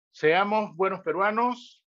 Seamos buenos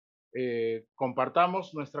peruanos,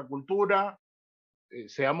 compartamos nuestra cultura,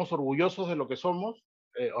 seamos orgullosos de lo que somos,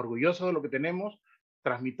 orgullosos de lo que tenemos,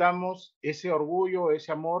 transmitamos ese orgullo,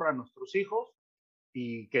 ese amor a nuestros hijos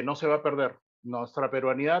y que no se va a perder. Nuestra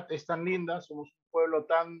peruanidad es tan linda, somos un pueblo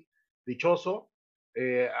tan dichoso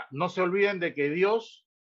no se olviden de que Dios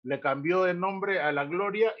le cambió de nombre a la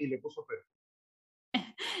gloria y le puso Perú.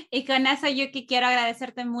 Y con eso, Yuki, quiero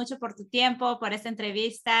agradecerte mucho por tu tiempo, por esta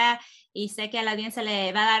entrevista, y sé que a la audiencia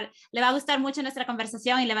le va a gustar mucho nuestra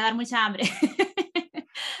conversación y le va a dar mucha hambre.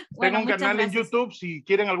 Tengo un canal en YouTube, si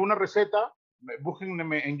quieren alguna receta,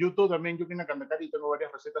 búsquenme en YouTube también, Yuki Nakandakari, y tengo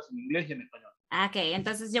varias recetas en inglés y en español. Ok,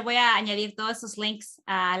 entonces yo voy a añadir todos esos links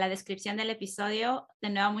a la descripción del episodio. De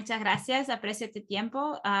nuevo, muchas gracias, aprecio tu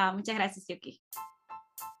tiempo. Muchas gracias, Yuki.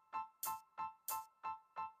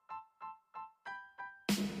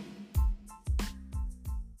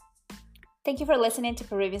 Thank you for listening to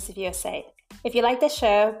Peruvians of USA. If you like the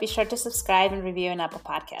show, be sure to subscribe and review on Apple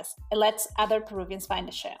Podcasts. It lets other Peruvians find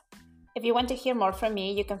the show. If you want to hear more from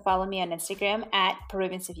me, you can follow me on Instagram at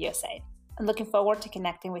Peruvians of USA. I'm looking forward to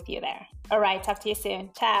connecting with you there. All right, talk to you soon.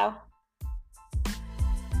 Ciao.